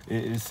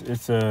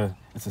 it's a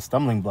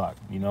stumbling block.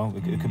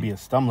 It could be a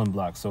stumbling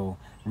block. So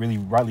really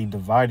rightly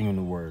dividing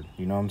the word.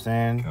 You know what I'm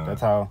saying?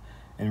 That's how,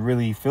 and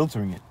really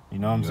filtering it. You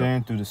know what I'm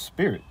saying? Through the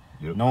spirit.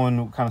 Yep.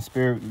 Knowing what kind of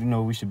spirit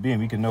we should be in.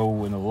 We can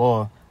know in the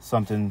law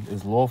something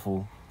is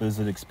lawful, but is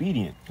it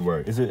expedient?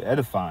 Right. Is it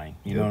edifying?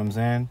 You know what I'm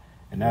saying?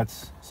 And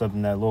that's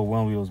something that Lord,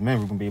 when we was men,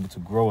 we're gonna be able to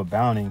grow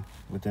abounding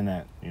within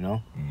that.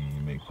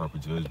 Make proper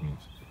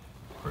judgments.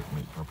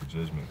 Make proper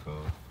judgment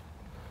calls.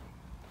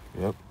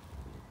 Yep.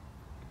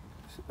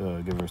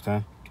 Give verse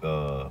 10.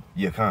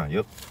 Yep.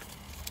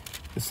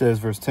 It says,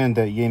 verse 10,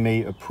 that ye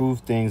may approve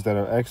things that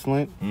are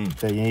excellent,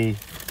 that ye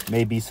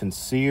may be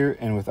sincere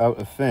and without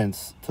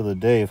offense till the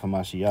day of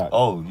Hamashiach.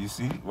 Oh, you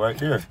see, right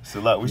there. It's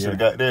a lot we should have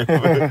got there.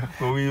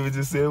 When we even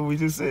just said what we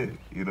just said,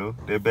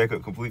 that back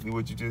up completely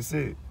what you just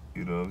said.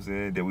 You know what I'm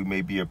saying? That we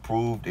may be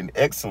approved and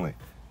excellent.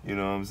 You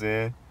know what I'm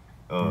saying?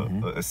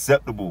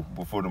 Acceptable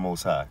before the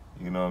Most High.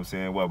 You know what I'm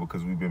saying? Why?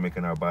 Because we've been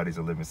making our bodies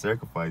a living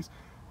sacrifice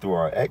through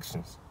our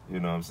actions.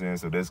 You know what I'm saying?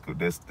 So that's good.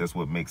 That's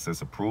what makes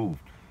us approved.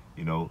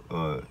 And will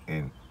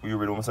you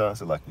read it one more time?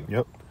 So like you.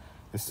 Yep.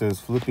 It says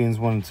Philippians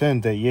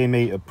 1:10, that ye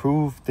may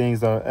approve things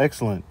that are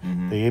excellent,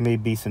 that ye may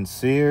be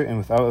sincere and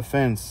without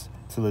offense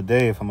till the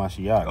day of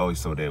Hamashiach. Oh,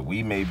 so that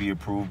we may be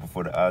approved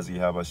before the eyes of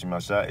Yahweh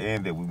Shemashah,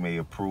 and that we may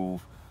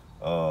approve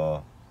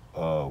the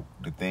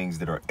things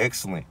that are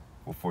excellent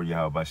before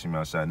Yahweh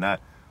Shemashah.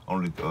 Not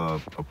only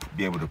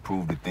be able to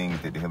prove the things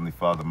that the Heavenly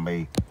Father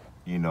may,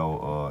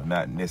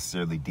 not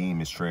necessarily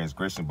deem as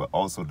transgression, but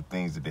also the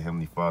things that the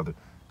Heavenly Father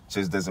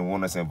just doesn't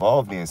want us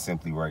involved in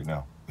simply right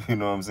now. You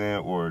know what I'm saying?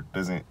 Or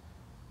doesn't,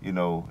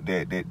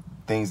 that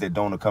things that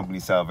don't accompany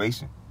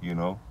salvation,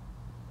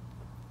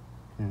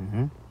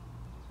 Mm-hmm.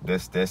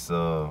 That's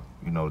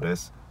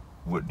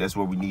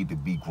where we need to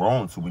be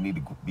grown to. We need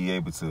to be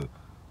able to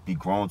be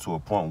grown to a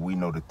point where we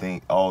know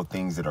all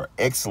things that are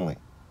excellent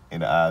in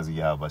the eyes of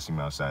Yahweh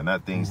Shemashah,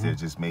 not things that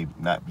just may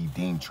not be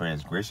deemed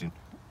transgression,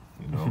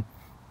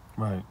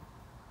 Right.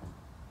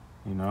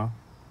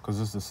 Because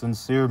it's the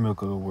sincere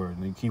milk of the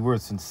word. The key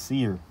word,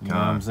 sincere. You know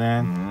what I'm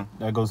saying? Mm-hmm.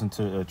 That goes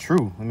into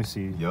true. Let me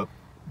see. Yep.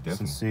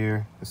 Definitely.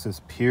 Sincere. It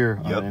says pure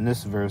in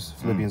this verse,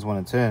 Philippians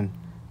 1:10.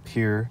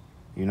 Pure.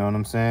 You know what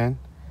I'm saying?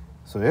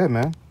 So, yeah,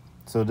 man.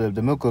 So,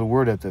 the milk of the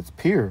word that's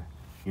pure,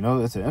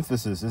 it's an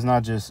emphasis. It's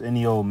not just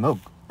any old milk.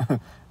 It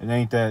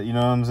ain't that, you know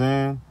what I'm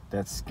saying?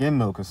 That skim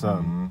milk or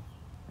something.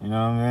 Mm-hmm. You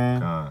know what I mean?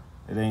 God.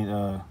 It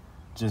ain't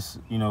just,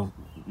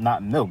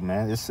 not milk,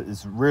 man.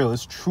 It's real.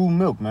 It's true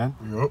milk, man.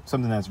 Yep.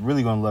 Something that's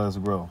really going to let us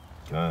grow.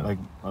 God.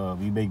 Like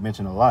we make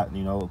mention a lot,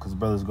 because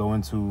brothers go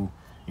into,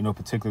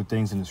 particular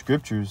things in the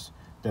scriptures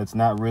that's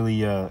not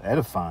really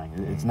edifying.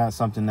 It's not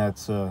something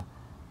that's,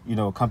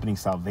 accompanying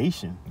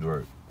salvation.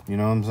 Right. You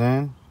know what I'm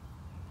saying?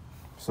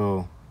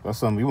 So that's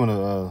something we want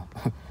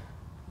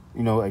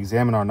to,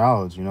 examine our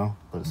knowledge,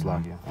 but it's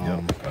like,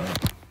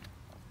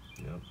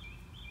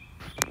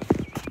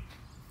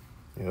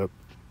 Yep.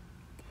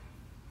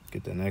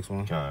 Get the next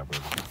one. God,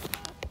 brother.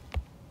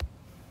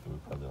 We'll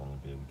probably only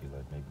be able to get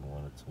like maybe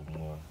one or two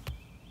more.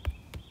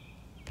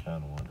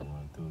 Kind of want to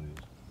run through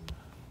this.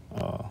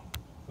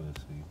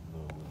 Let's see.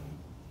 Lord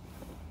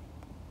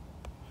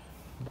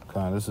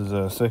willing. This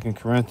is 2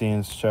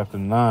 Corinthians chapter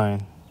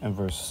 9 and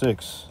verse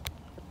 6.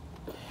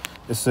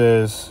 It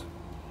says,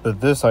 but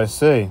this I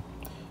say,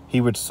 he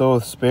which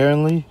soweth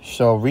sparingly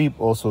shall reap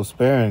also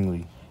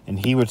sparingly,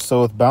 and he which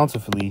soweth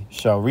bountifully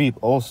shall reap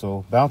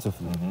also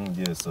bountifully.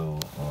 Yeah, so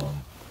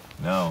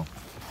now,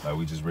 like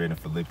we just read in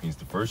Philippians,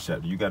 the first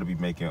chapter, you got to be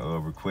making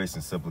requests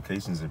and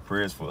supplications and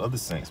prayers for other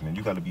saints, man.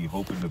 You got to be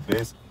hoping the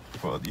best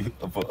for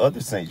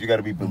other saints. You got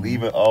to be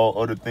believing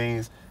all other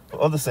things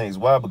for other saints.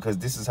 Why? Because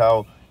this is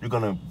how you're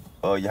going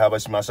to, Yahweh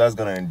Shemashah is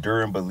going to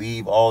endure and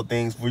believe all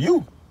things for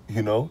you.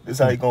 This is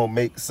how he's going to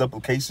make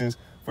supplications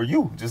for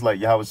you. Just like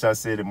Yahweh Shah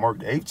said in Mark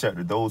the 8th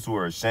chapter, those who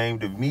are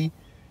ashamed of me,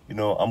 I'm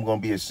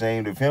going to be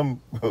ashamed of him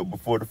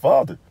before the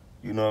Father.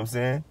 You know what I'm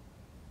saying?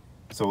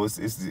 So it's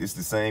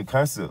the same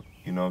concept.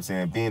 You know what I'm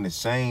saying? Being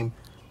ashamed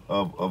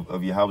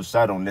of Yahweh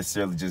Shah don't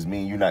necessarily just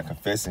mean you're not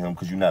confessing him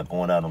because you're not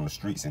going out on the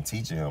streets and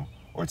teaching him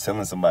or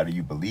telling somebody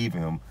you believe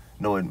in him.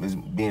 No,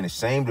 being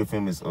ashamed of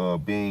him is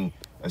being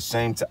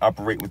ashamed to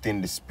operate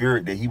within the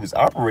spirit that he was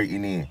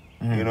operating in.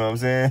 You know what I'm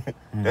saying?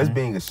 That's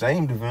being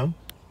ashamed of him.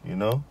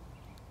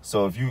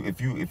 So if you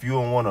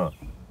don't want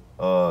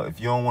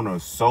to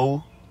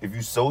sow, if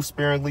you sow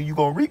sparingly, you're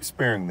gonna reap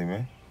sparingly,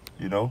 man.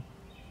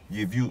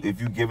 If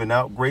you giving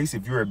out grace,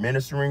 if you're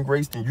administering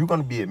grace, then you're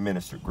gonna be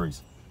administered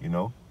grace.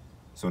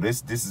 So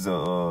this is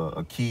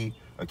a key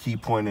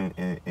point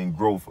in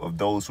growth of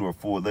those who are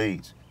full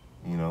age.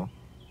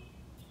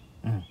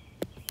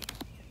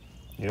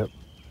 Yep.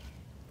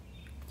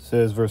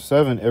 Says verse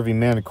 7, every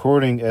man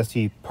according as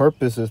he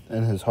purposeth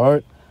in his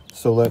heart,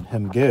 so let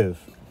him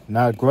give,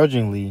 not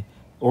grudgingly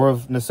or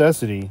of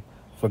necessity,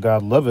 for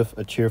God loveth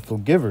a cheerful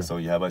giver. So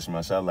Yahweh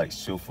Shemashah like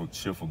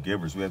cheerful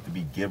givers. We have to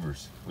be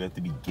givers. We have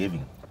to be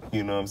giving.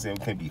 You know what I'm saying?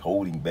 We can't be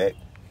holding back.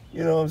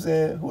 You know what I'm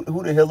saying?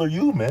 Who the hell are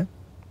you, man?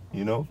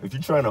 If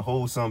you're trying to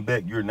hold something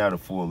back, you're not a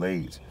full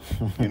age.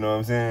 You know what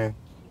I'm saying?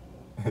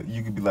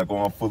 You could be like,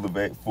 I'm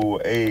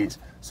full age,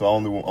 so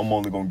I'm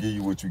only gonna give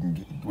you what you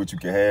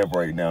can have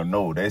right now.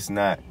 No, that's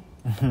not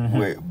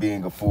what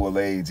being a full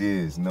age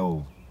is.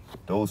 No,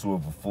 those who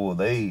are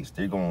full age,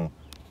 they're gonna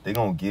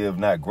give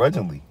not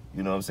grudgingly.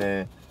 You know what I'm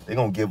saying? They're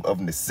gonna give of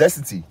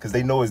necessity because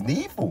they know it's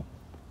needful.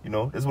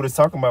 That's what it's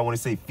talking about when they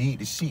say feed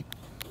the sheep.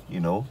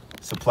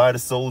 Supply the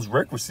soul's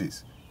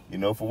requisites.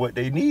 For what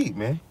they need,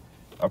 man.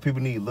 Our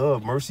people need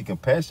love, mercy,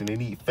 compassion. They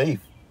need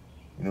faith.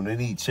 They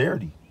need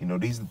charity.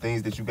 These are the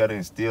things that you got to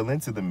instill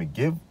into them and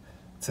give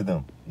to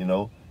them,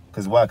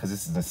 Because why? Because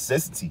it's a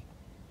necessity.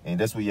 And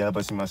that's what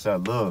Yahweh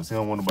Shemashah loves. He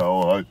don't want to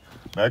man,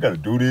 I got to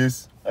do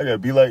this. I got to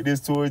be like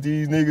this towards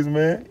these niggas,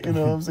 man. You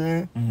know what I'm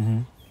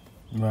saying?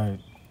 Right.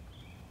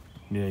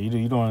 Yeah,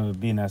 you don't want to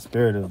be in that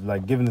spirit of,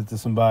 like, giving it to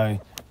somebody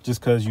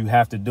just because you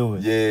have to do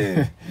it.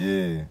 Yeah,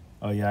 yeah.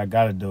 Oh, yeah, I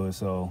got to do it,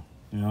 so,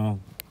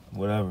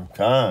 whatever.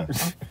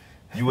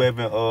 You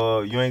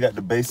ain't got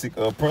the basic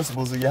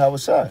principles of Yahweh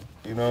Shah.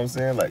 You know what I'm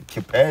saying? Like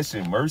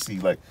compassion, mercy.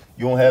 Like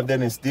you don't have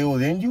that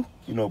instilled in you.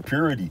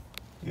 Purity.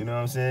 You know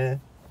what I'm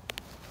saying?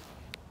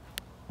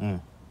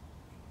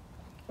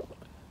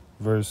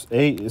 Verse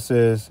 8, it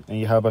says,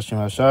 and Yahweh Hashem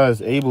Hashai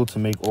is able to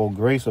make all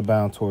grace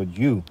abound toward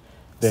you,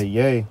 that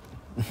yea.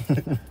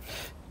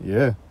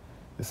 Yeah.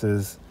 It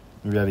says,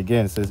 let me read it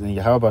again. It says, and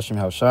Yahweh Hashem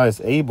Hashai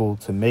is able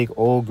to make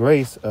all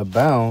grace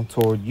abound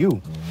toward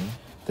you,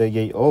 that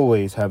yea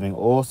always, having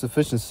all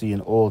sufficiency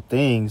in all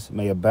things,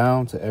 may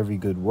abound to every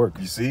good work.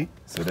 You see?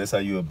 So that's how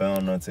you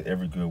abound unto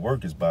every good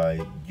work, is by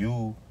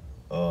you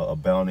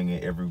abounding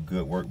in every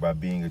good work by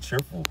being a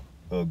cheerful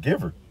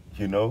giver,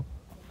 you know?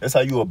 That's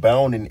how you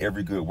abound in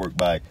every good work,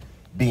 by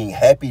being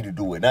happy to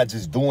do it, not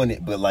just doing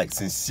it, but like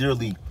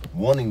sincerely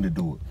wanting to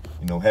do it,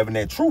 you know, having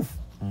that truth,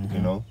 you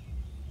know,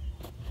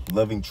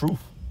 loving truth,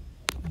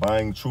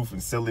 buying truth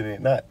and selling it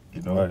not,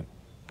 you know. Right.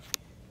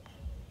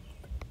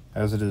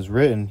 As it is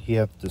written, he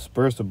hath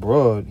dispersed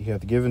abroad, he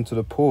hath given to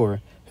the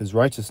poor, his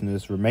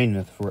righteousness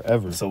remaineth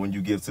forever. So when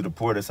you give to the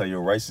poor, that's how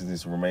your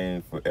righteousness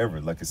remain forever.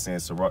 Like it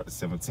says in Sirach, the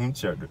 17th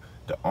chapter,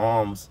 the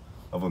alms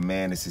of a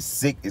man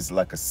is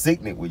like a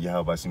signet with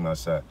Yahweh Hashem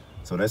Hashai.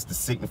 So that's the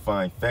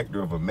signifying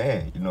factor of a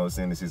man. You know what I'm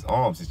saying? It's his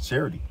alms, his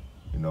charity,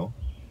 you know?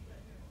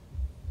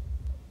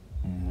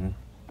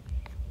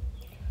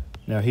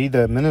 Now he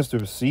that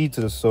ministereth seed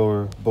to the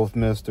sower, both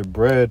minister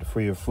bread for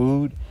your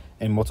food,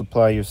 and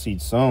multiply your seed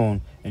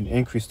sown, and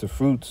increase the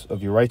fruits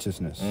of your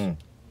righteousness,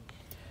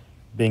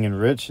 being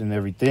enriched in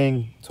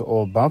everything to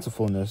all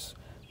bountifulness,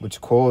 which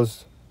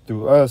caused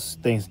through us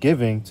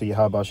thanksgiving to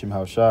Yahweh Hashem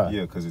Hashai.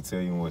 Yeah, because it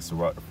tell you in what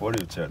Sirach, the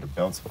 40th chapter,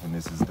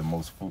 bountifulness is the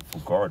most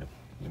fruitful garden.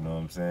 You know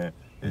what I'm saying?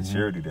 That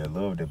charity, that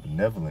love, that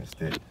benevolence,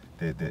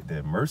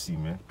 that mercy,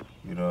 man.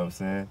 You know what I'm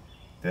saying?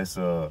 That's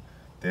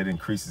that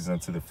increases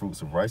unto the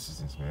fruits of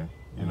righteousness, man.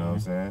 You know what I'm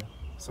saying?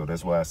 So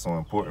that's why it's so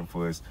important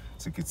for us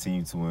to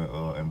continue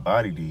to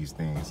embody these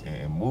things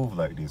and move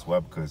like this. Why?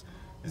 Because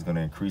it's going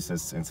to increase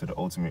us into the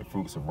ultimate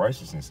fruits of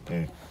righteousness,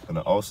 and going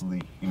to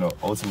ultimately,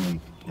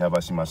 Yahweh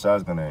Hashem Hashai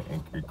is going to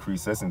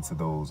increase us into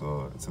those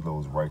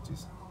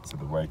righteous, to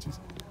the righteous.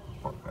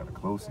 Fuck, got it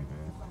close, man.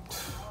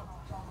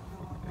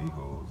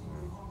 A-holes,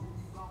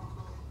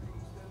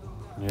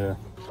 man. Yeah.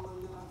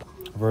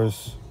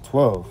 Verse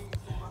 12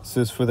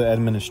 says, for the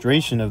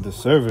administration of the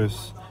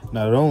service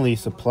not only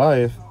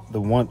supplieth the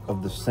want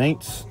of the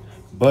saints,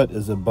 but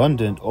is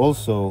abundant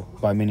also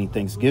by many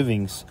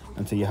thanksgivings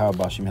unto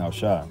Yahweh Hashem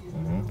Hashai.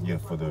 Yeah,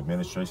 for the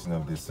administration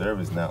of this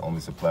service not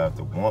only supplieth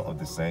the want of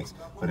the saints,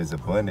 but is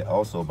abundant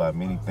also by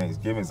many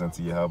thanksgivings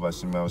unto Yahweh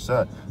Hashem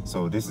Hashai.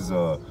 So this is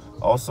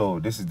also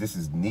this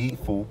is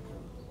needful.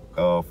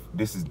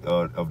 This is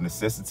of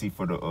necessity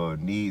for the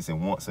needs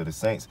and wants of the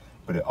saints,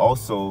 but it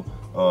also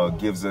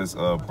gives us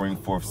bring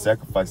forth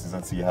sacrifices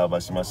unto Yahweh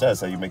Hashem Hashai.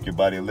 That's how you make your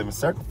body a living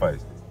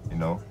sacrifice. You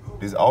know,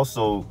 this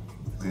also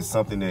is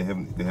something that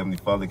the Heavenly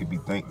Father could be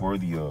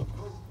thankworthy of.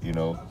 You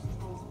know.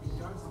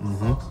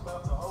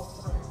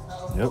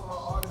 Yep.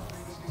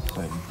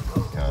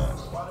 God,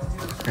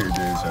 here it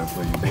is trying to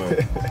play you what?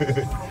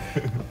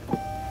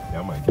 Yeah,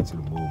 I might get you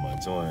to move my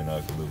joint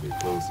out a little bit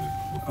closer.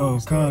 Oh,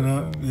 kind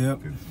of. Yep.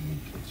 Because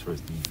you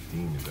trust these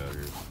demons out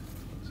here.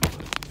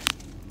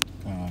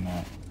 Oh,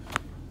 no.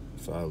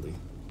 Folly.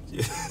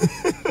 Yeah.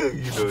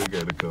 You know it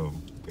gotta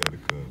come.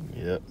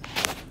 Yep.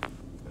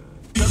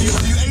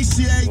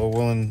 Lord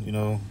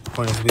willing,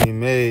 points being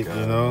made.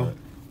 God.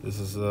 This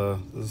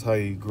is how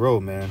you grow,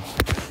 man.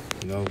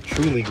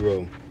 Truly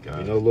grow.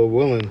 God. Lord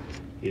willing,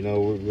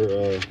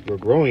 we're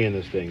growing in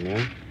this thing,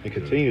 man, and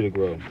continue to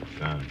grow.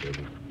 God,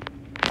 baby.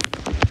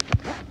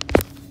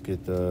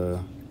 Get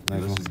the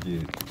next one. Let's just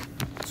get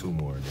two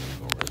more and then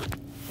we're gonna ready.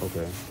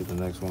 Okay, get the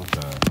next one.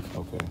 God.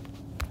 Okay.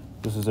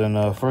 This is in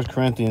 1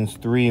 Corinthians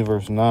 3,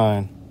 verse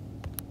 9.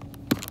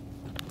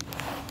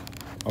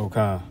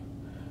 Okay.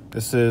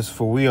 It says,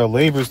 for we are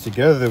laborers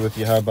together with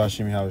Yahweh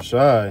Hashem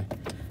Hashai.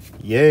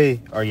 Yea,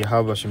 are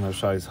Yahweh Hashem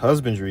Hashai's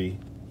husbandry.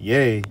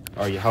 Yea,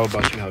 are Yahweh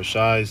Hashem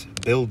Hashai's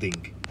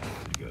building.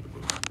 You got it,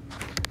 bro.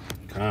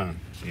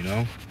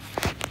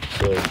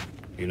 So,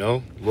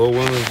 Lord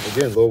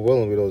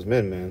willing, we're those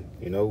men, man.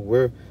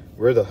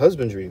 We're the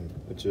husbandry,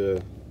 which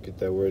get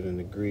that word in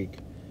the Greek.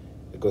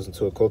 It goes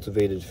into a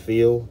cultivated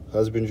field,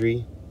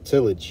 husbandry,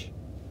 tillage.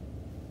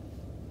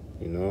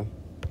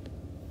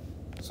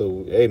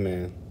 So, hey,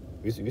 man,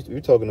 we're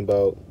talking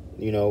about,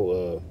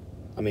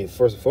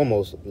 first and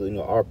foremost,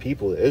 our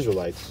people, the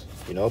Israelites,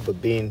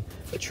 but being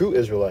a true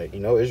Israelite,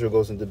 Israel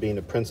goes into being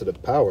the prince of the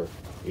power,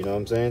 you know what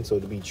I'm saying? So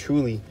to be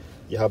truly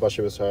Yahweh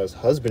Hashem Hashai's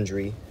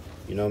husbandry,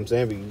 you know what I'm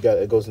saying? But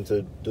it goes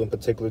into doing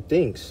particular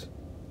things,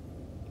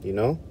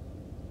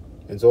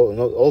 and so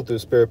all through the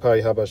spirit power of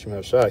Yahweh Hashem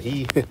Hashai,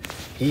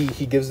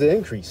 he gives the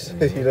increase.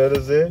 You know what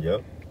I'm saying?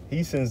 Yep.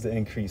 He sends the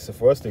increase. So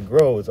for us to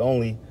grow, it's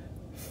only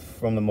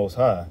from the Most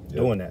High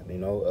doing that.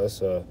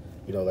 Us,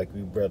 like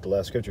we read the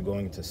last scripture,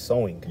 going into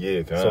sowing.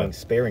 Yeah, God. Sowing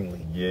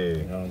sparingly. Yeah.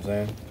 You know what I'm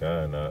saying?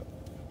 God,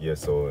 yeah.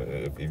 So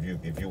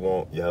if you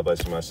want Yahweh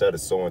Hashem Hashai to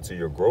sow into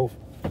your growth,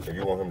 if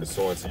you want him to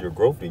sow into your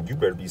growth, then you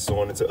better be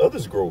sowing into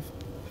others' growth.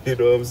 You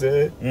know what I'm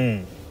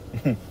saying?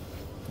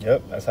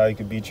 Yep, that's how you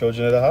can be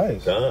children of the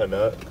highest. God,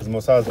 because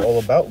Most High is all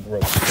about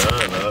growth.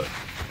 God,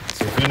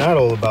 So if you're not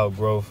all about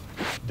growth,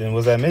 then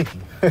what's that make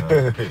you?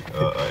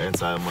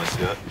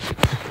 Anti-Mashiach.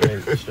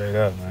 Straight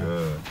up, man.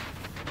 Yeah.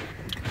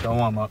 Don't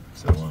want up.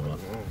 So,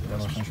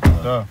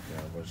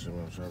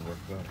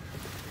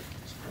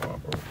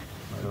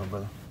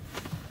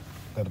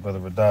 Got the brother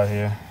Radah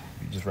here.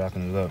 We just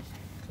wrapping it up.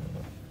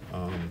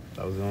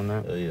 That was on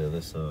that. Yeah,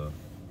 let's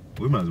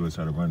we might as well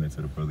try to run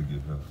into the brother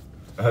get here.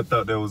 I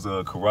thought that was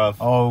Karaf.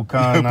 Oh,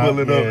 kind of.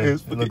 Pulling up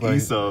his fucking like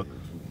Esau.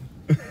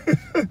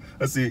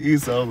 I see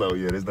Esau. Oh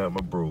yeah, that's not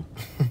my bro.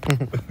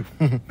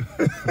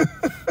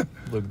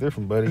 Look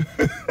different, buddy.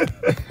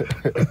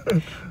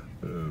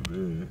 Oh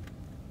man.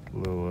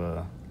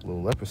 Little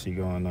leprosy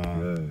going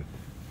on. God.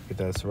 Get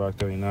that Sirach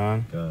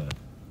 39. God.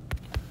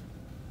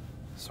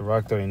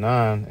 Sirach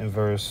 39 in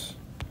verse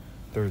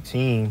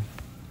 13.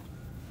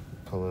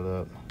 Pull it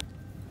up.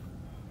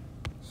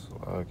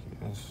 Sirach,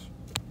 yes.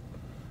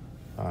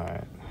 All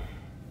right.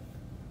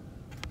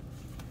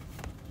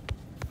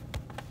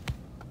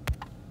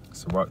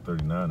 Sirach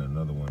 39,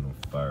 another one of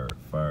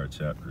fire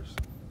chapters.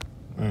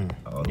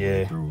 All the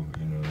way through,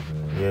 you know what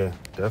I'm saying? Yeah,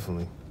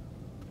 definitely.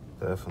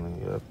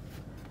 Definitely, yep.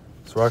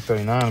 Sirach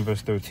 39,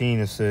 verse 13,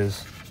 it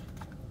says,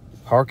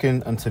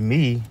 "Hearken unto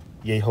me,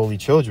 ye holy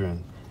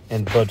children,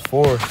 and bud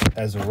forth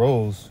as a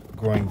rose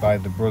growing by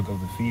the brook of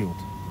the field."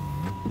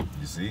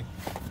 You see?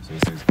 So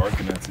it says,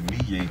 "Hearken unto me,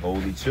 ye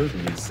holy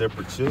children," ye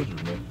separate children,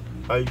 man.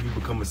 How you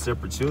become a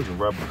separate children,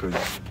 right? Because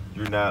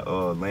you're not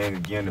laying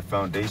again the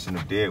foundation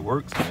of dead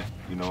works, man.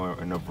 You know,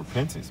 and of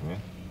repentance,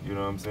 man. You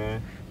know what I'm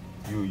saying?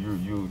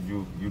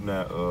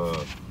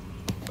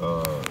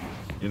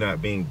 You're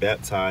not being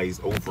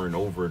baptized over and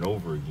over and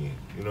over again.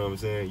 You know what I'm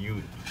saying?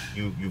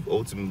 You've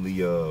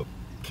ultimately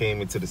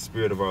came into the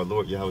spirit of our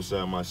Lord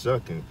Yahushua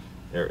Mashiach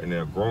and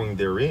are growing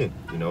therein.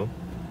 You know,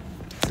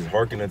 it says,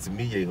 "Hearken unto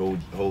me, ye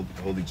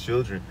holy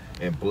children,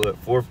 and bud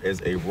forth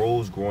as a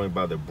rose growing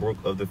by the brook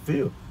of the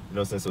field." You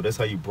know what I'm saying? So that's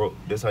how you bud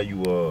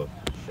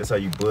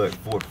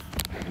forth.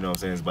 You know what I'm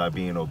saying? It's by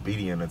being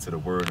obedient unto the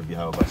word of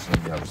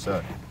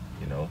Yahushua.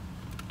 You know.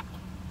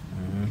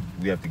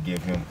 We have to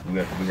give him. We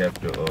have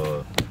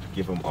to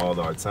give him all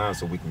our time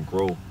so we can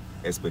grow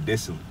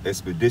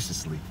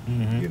expeditiously.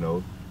 You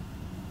know.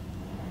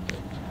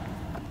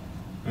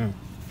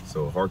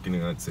 So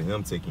hearkening unto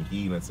him, taking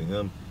heed unto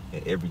him,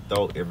 and every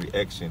thought, every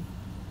action,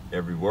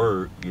 every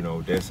word. You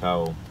know, that's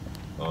how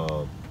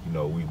you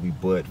know we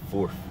bud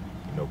forth.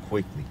 You know,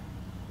 quickly,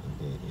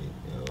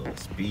 and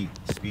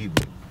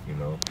speedily. You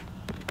know,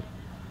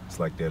 it's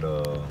like that.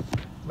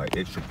 Like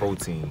extra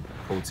protein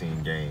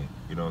gain,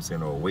 you know what I'm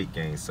saying, or a weight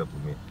gain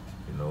supplement,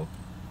 you know.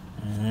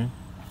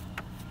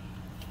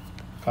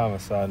 Kind of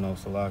a side note,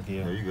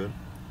 Salakia. There you go.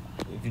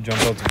 If you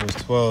jump up to verse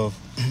 12,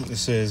 it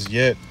says,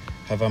 "Yet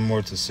have I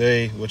more to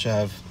say, which I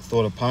have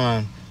thought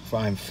upon, for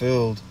I am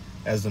filled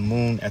as the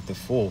moon at the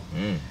full."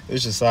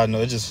 It's just a side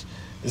note.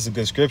 It's a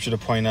good scripture to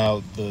point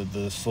out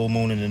the full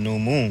moon and the new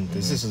moon.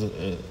 This is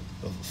a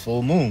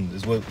full moon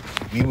is what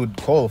we would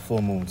call a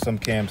full moon. Some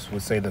camps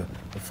would say the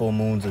full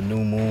moon's a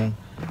new moon,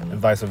 and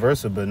vice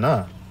versa, but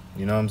nah.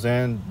 You know what I'm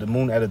saying? The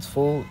moon at its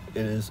full,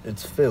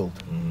 it's filled.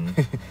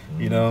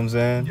 You know what I'm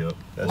saying? Yep.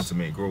 That's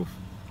ultimate growth.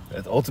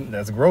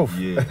 That's growth.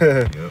 Yeah.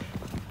 Yep.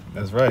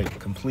 That's right.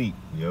 Complete.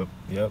 Yep.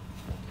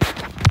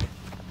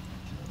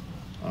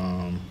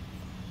 Kind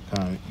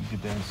of, you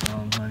get that in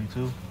Psalms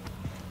 92?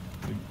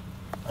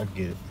 I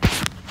get it.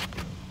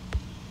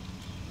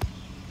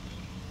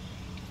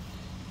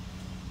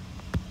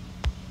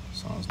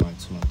 Psalms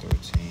 92 and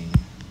 13.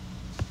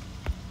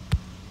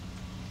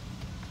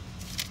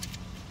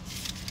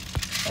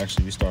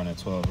 Actually, we starting at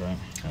 12, right?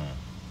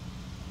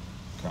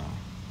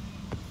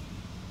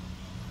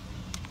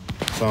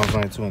 Psalms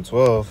 92 and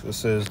 12, it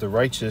says, "The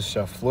righteous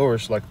shall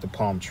flourish like the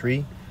palm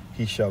tree.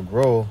 He shall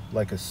grow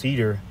like a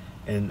cedar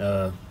in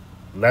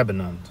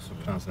Lebanon." So I'm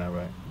pronouncing that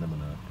right.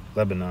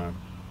 Lebanon.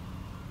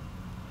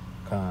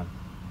 Khan.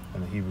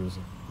 In the Hebrews,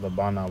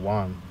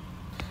 Lebanon.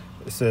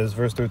 It says,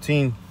 verse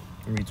 13,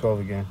 read 12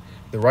 again.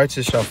 "The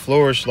righteous shall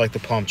flourish like the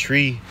palm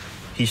tree.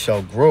 He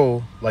shall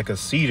grow like a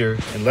cedar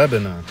in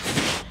Lebanon.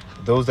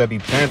 Those that be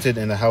planted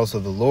in the house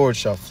of the Lord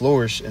shall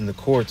flourish in the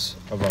courts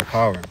of our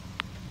power."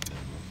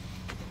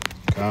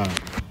 God,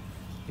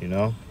 you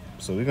know?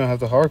 So we're going to have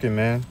to hearken,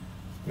 man.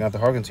 We're going to have to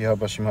hearken to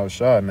Yahushua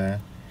Mashiach,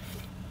 man.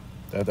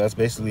 That's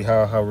basically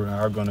how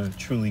we're going to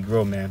truly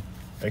grow, man.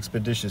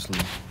 Expeditiously,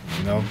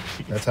 you know?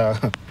 That's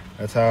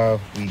how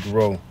we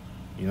grow.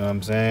 You know what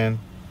I'm saying?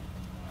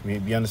 I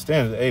mean, we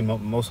understand that, hey,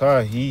 Most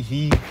High,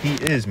 he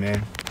is,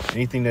 man.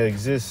 Anything that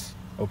exists,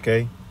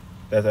 okay?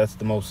 That's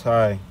the Most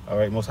High, all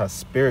right? Most High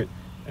Spirit,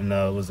 and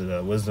was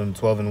it Wisdom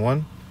 12 and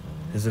 1?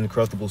 His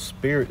incorruptible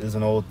spirit is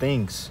in all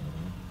things.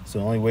 So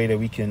the only way that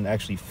we can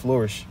actually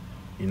flourish,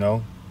 you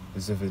know,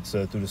 is if it's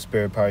through the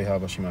spirit power of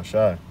Yahushua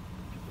Mashiach.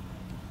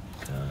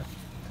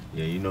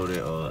 Yeah, you know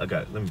that.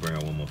 Let me bring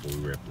out one more before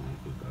we wrap it.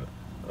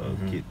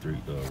 get through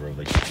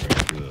Revelation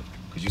 3:12.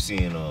 Because you see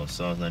in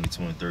Psalms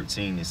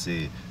 92:13, it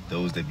said,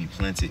 those that be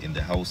planted in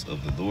the house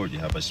of the Lord,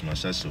 Yahweh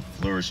Shemashah, shall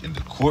flourish in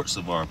the courts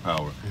of our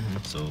power.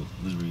 So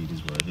let's read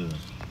this right here.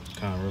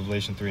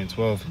 Revelation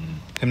 3:12.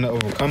 Him that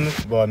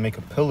overcometh will I make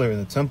a pillar in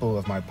the temple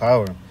of my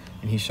power,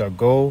 and he shall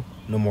go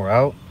no more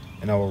out,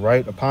 and I will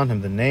write upon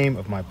him the name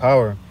of my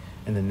power,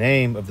 and the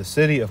name of the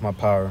city of my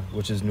power,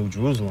 which is New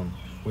Jerusalem,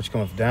 which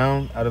cometh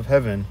down out of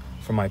heaven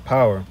from my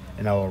power,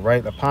 and I will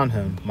write upon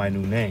him my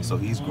new name. So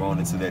he's grown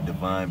into that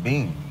divine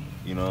being.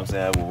 You know what I'm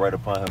saying? I will write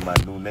upon him my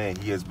new name.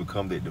 He has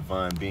become that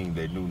divine being,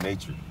 that new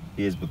nature.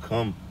 He has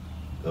become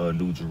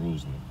New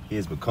Jerusalem. He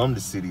has become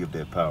the city of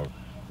that power.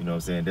 You know what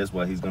I'm saying? That's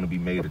why he's going to be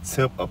made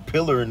a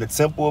pillar in the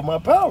temple of my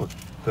power.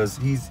 Because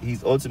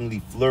he's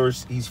ultimately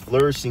he's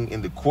flourishing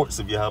in the courts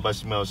of Yahweh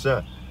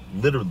Shemashah.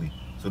 Literally.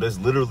 So that's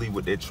literally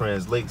what that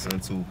translates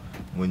into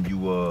when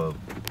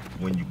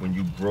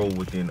you grow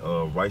within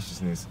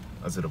righteousness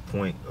unto the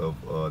point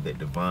of that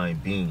divine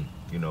being,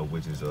 you know,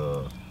 which is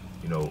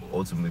you know,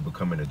 ultimately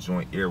becoming a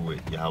joint heir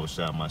with Yahweh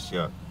Shah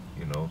Mashiach,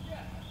 you know.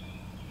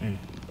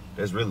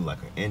 That's really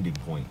like an ending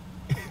point.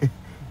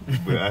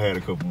 But I had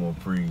a couple more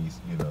pre's,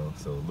 you know,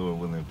 so Lord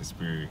willing, if the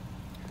spirit,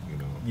 you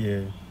know. Yeah.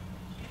 You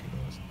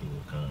know, let's do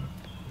it kind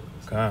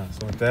of. God.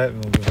 So with that,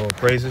 we'll give all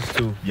praises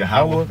to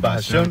Yahweh,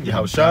 Bahashem,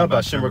 Yahweh Shah,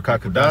 Bahashem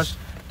Rakakadash.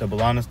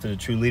 Double honors to the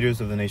true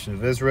leaders of the nation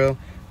of Israel.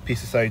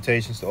 Peace and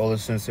salutations to all the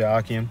sincere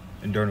Akim,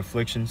 enduring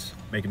afflictions,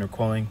 making their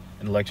calling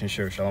and election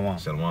sure. Shalom.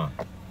 Shalom.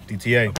 DTA.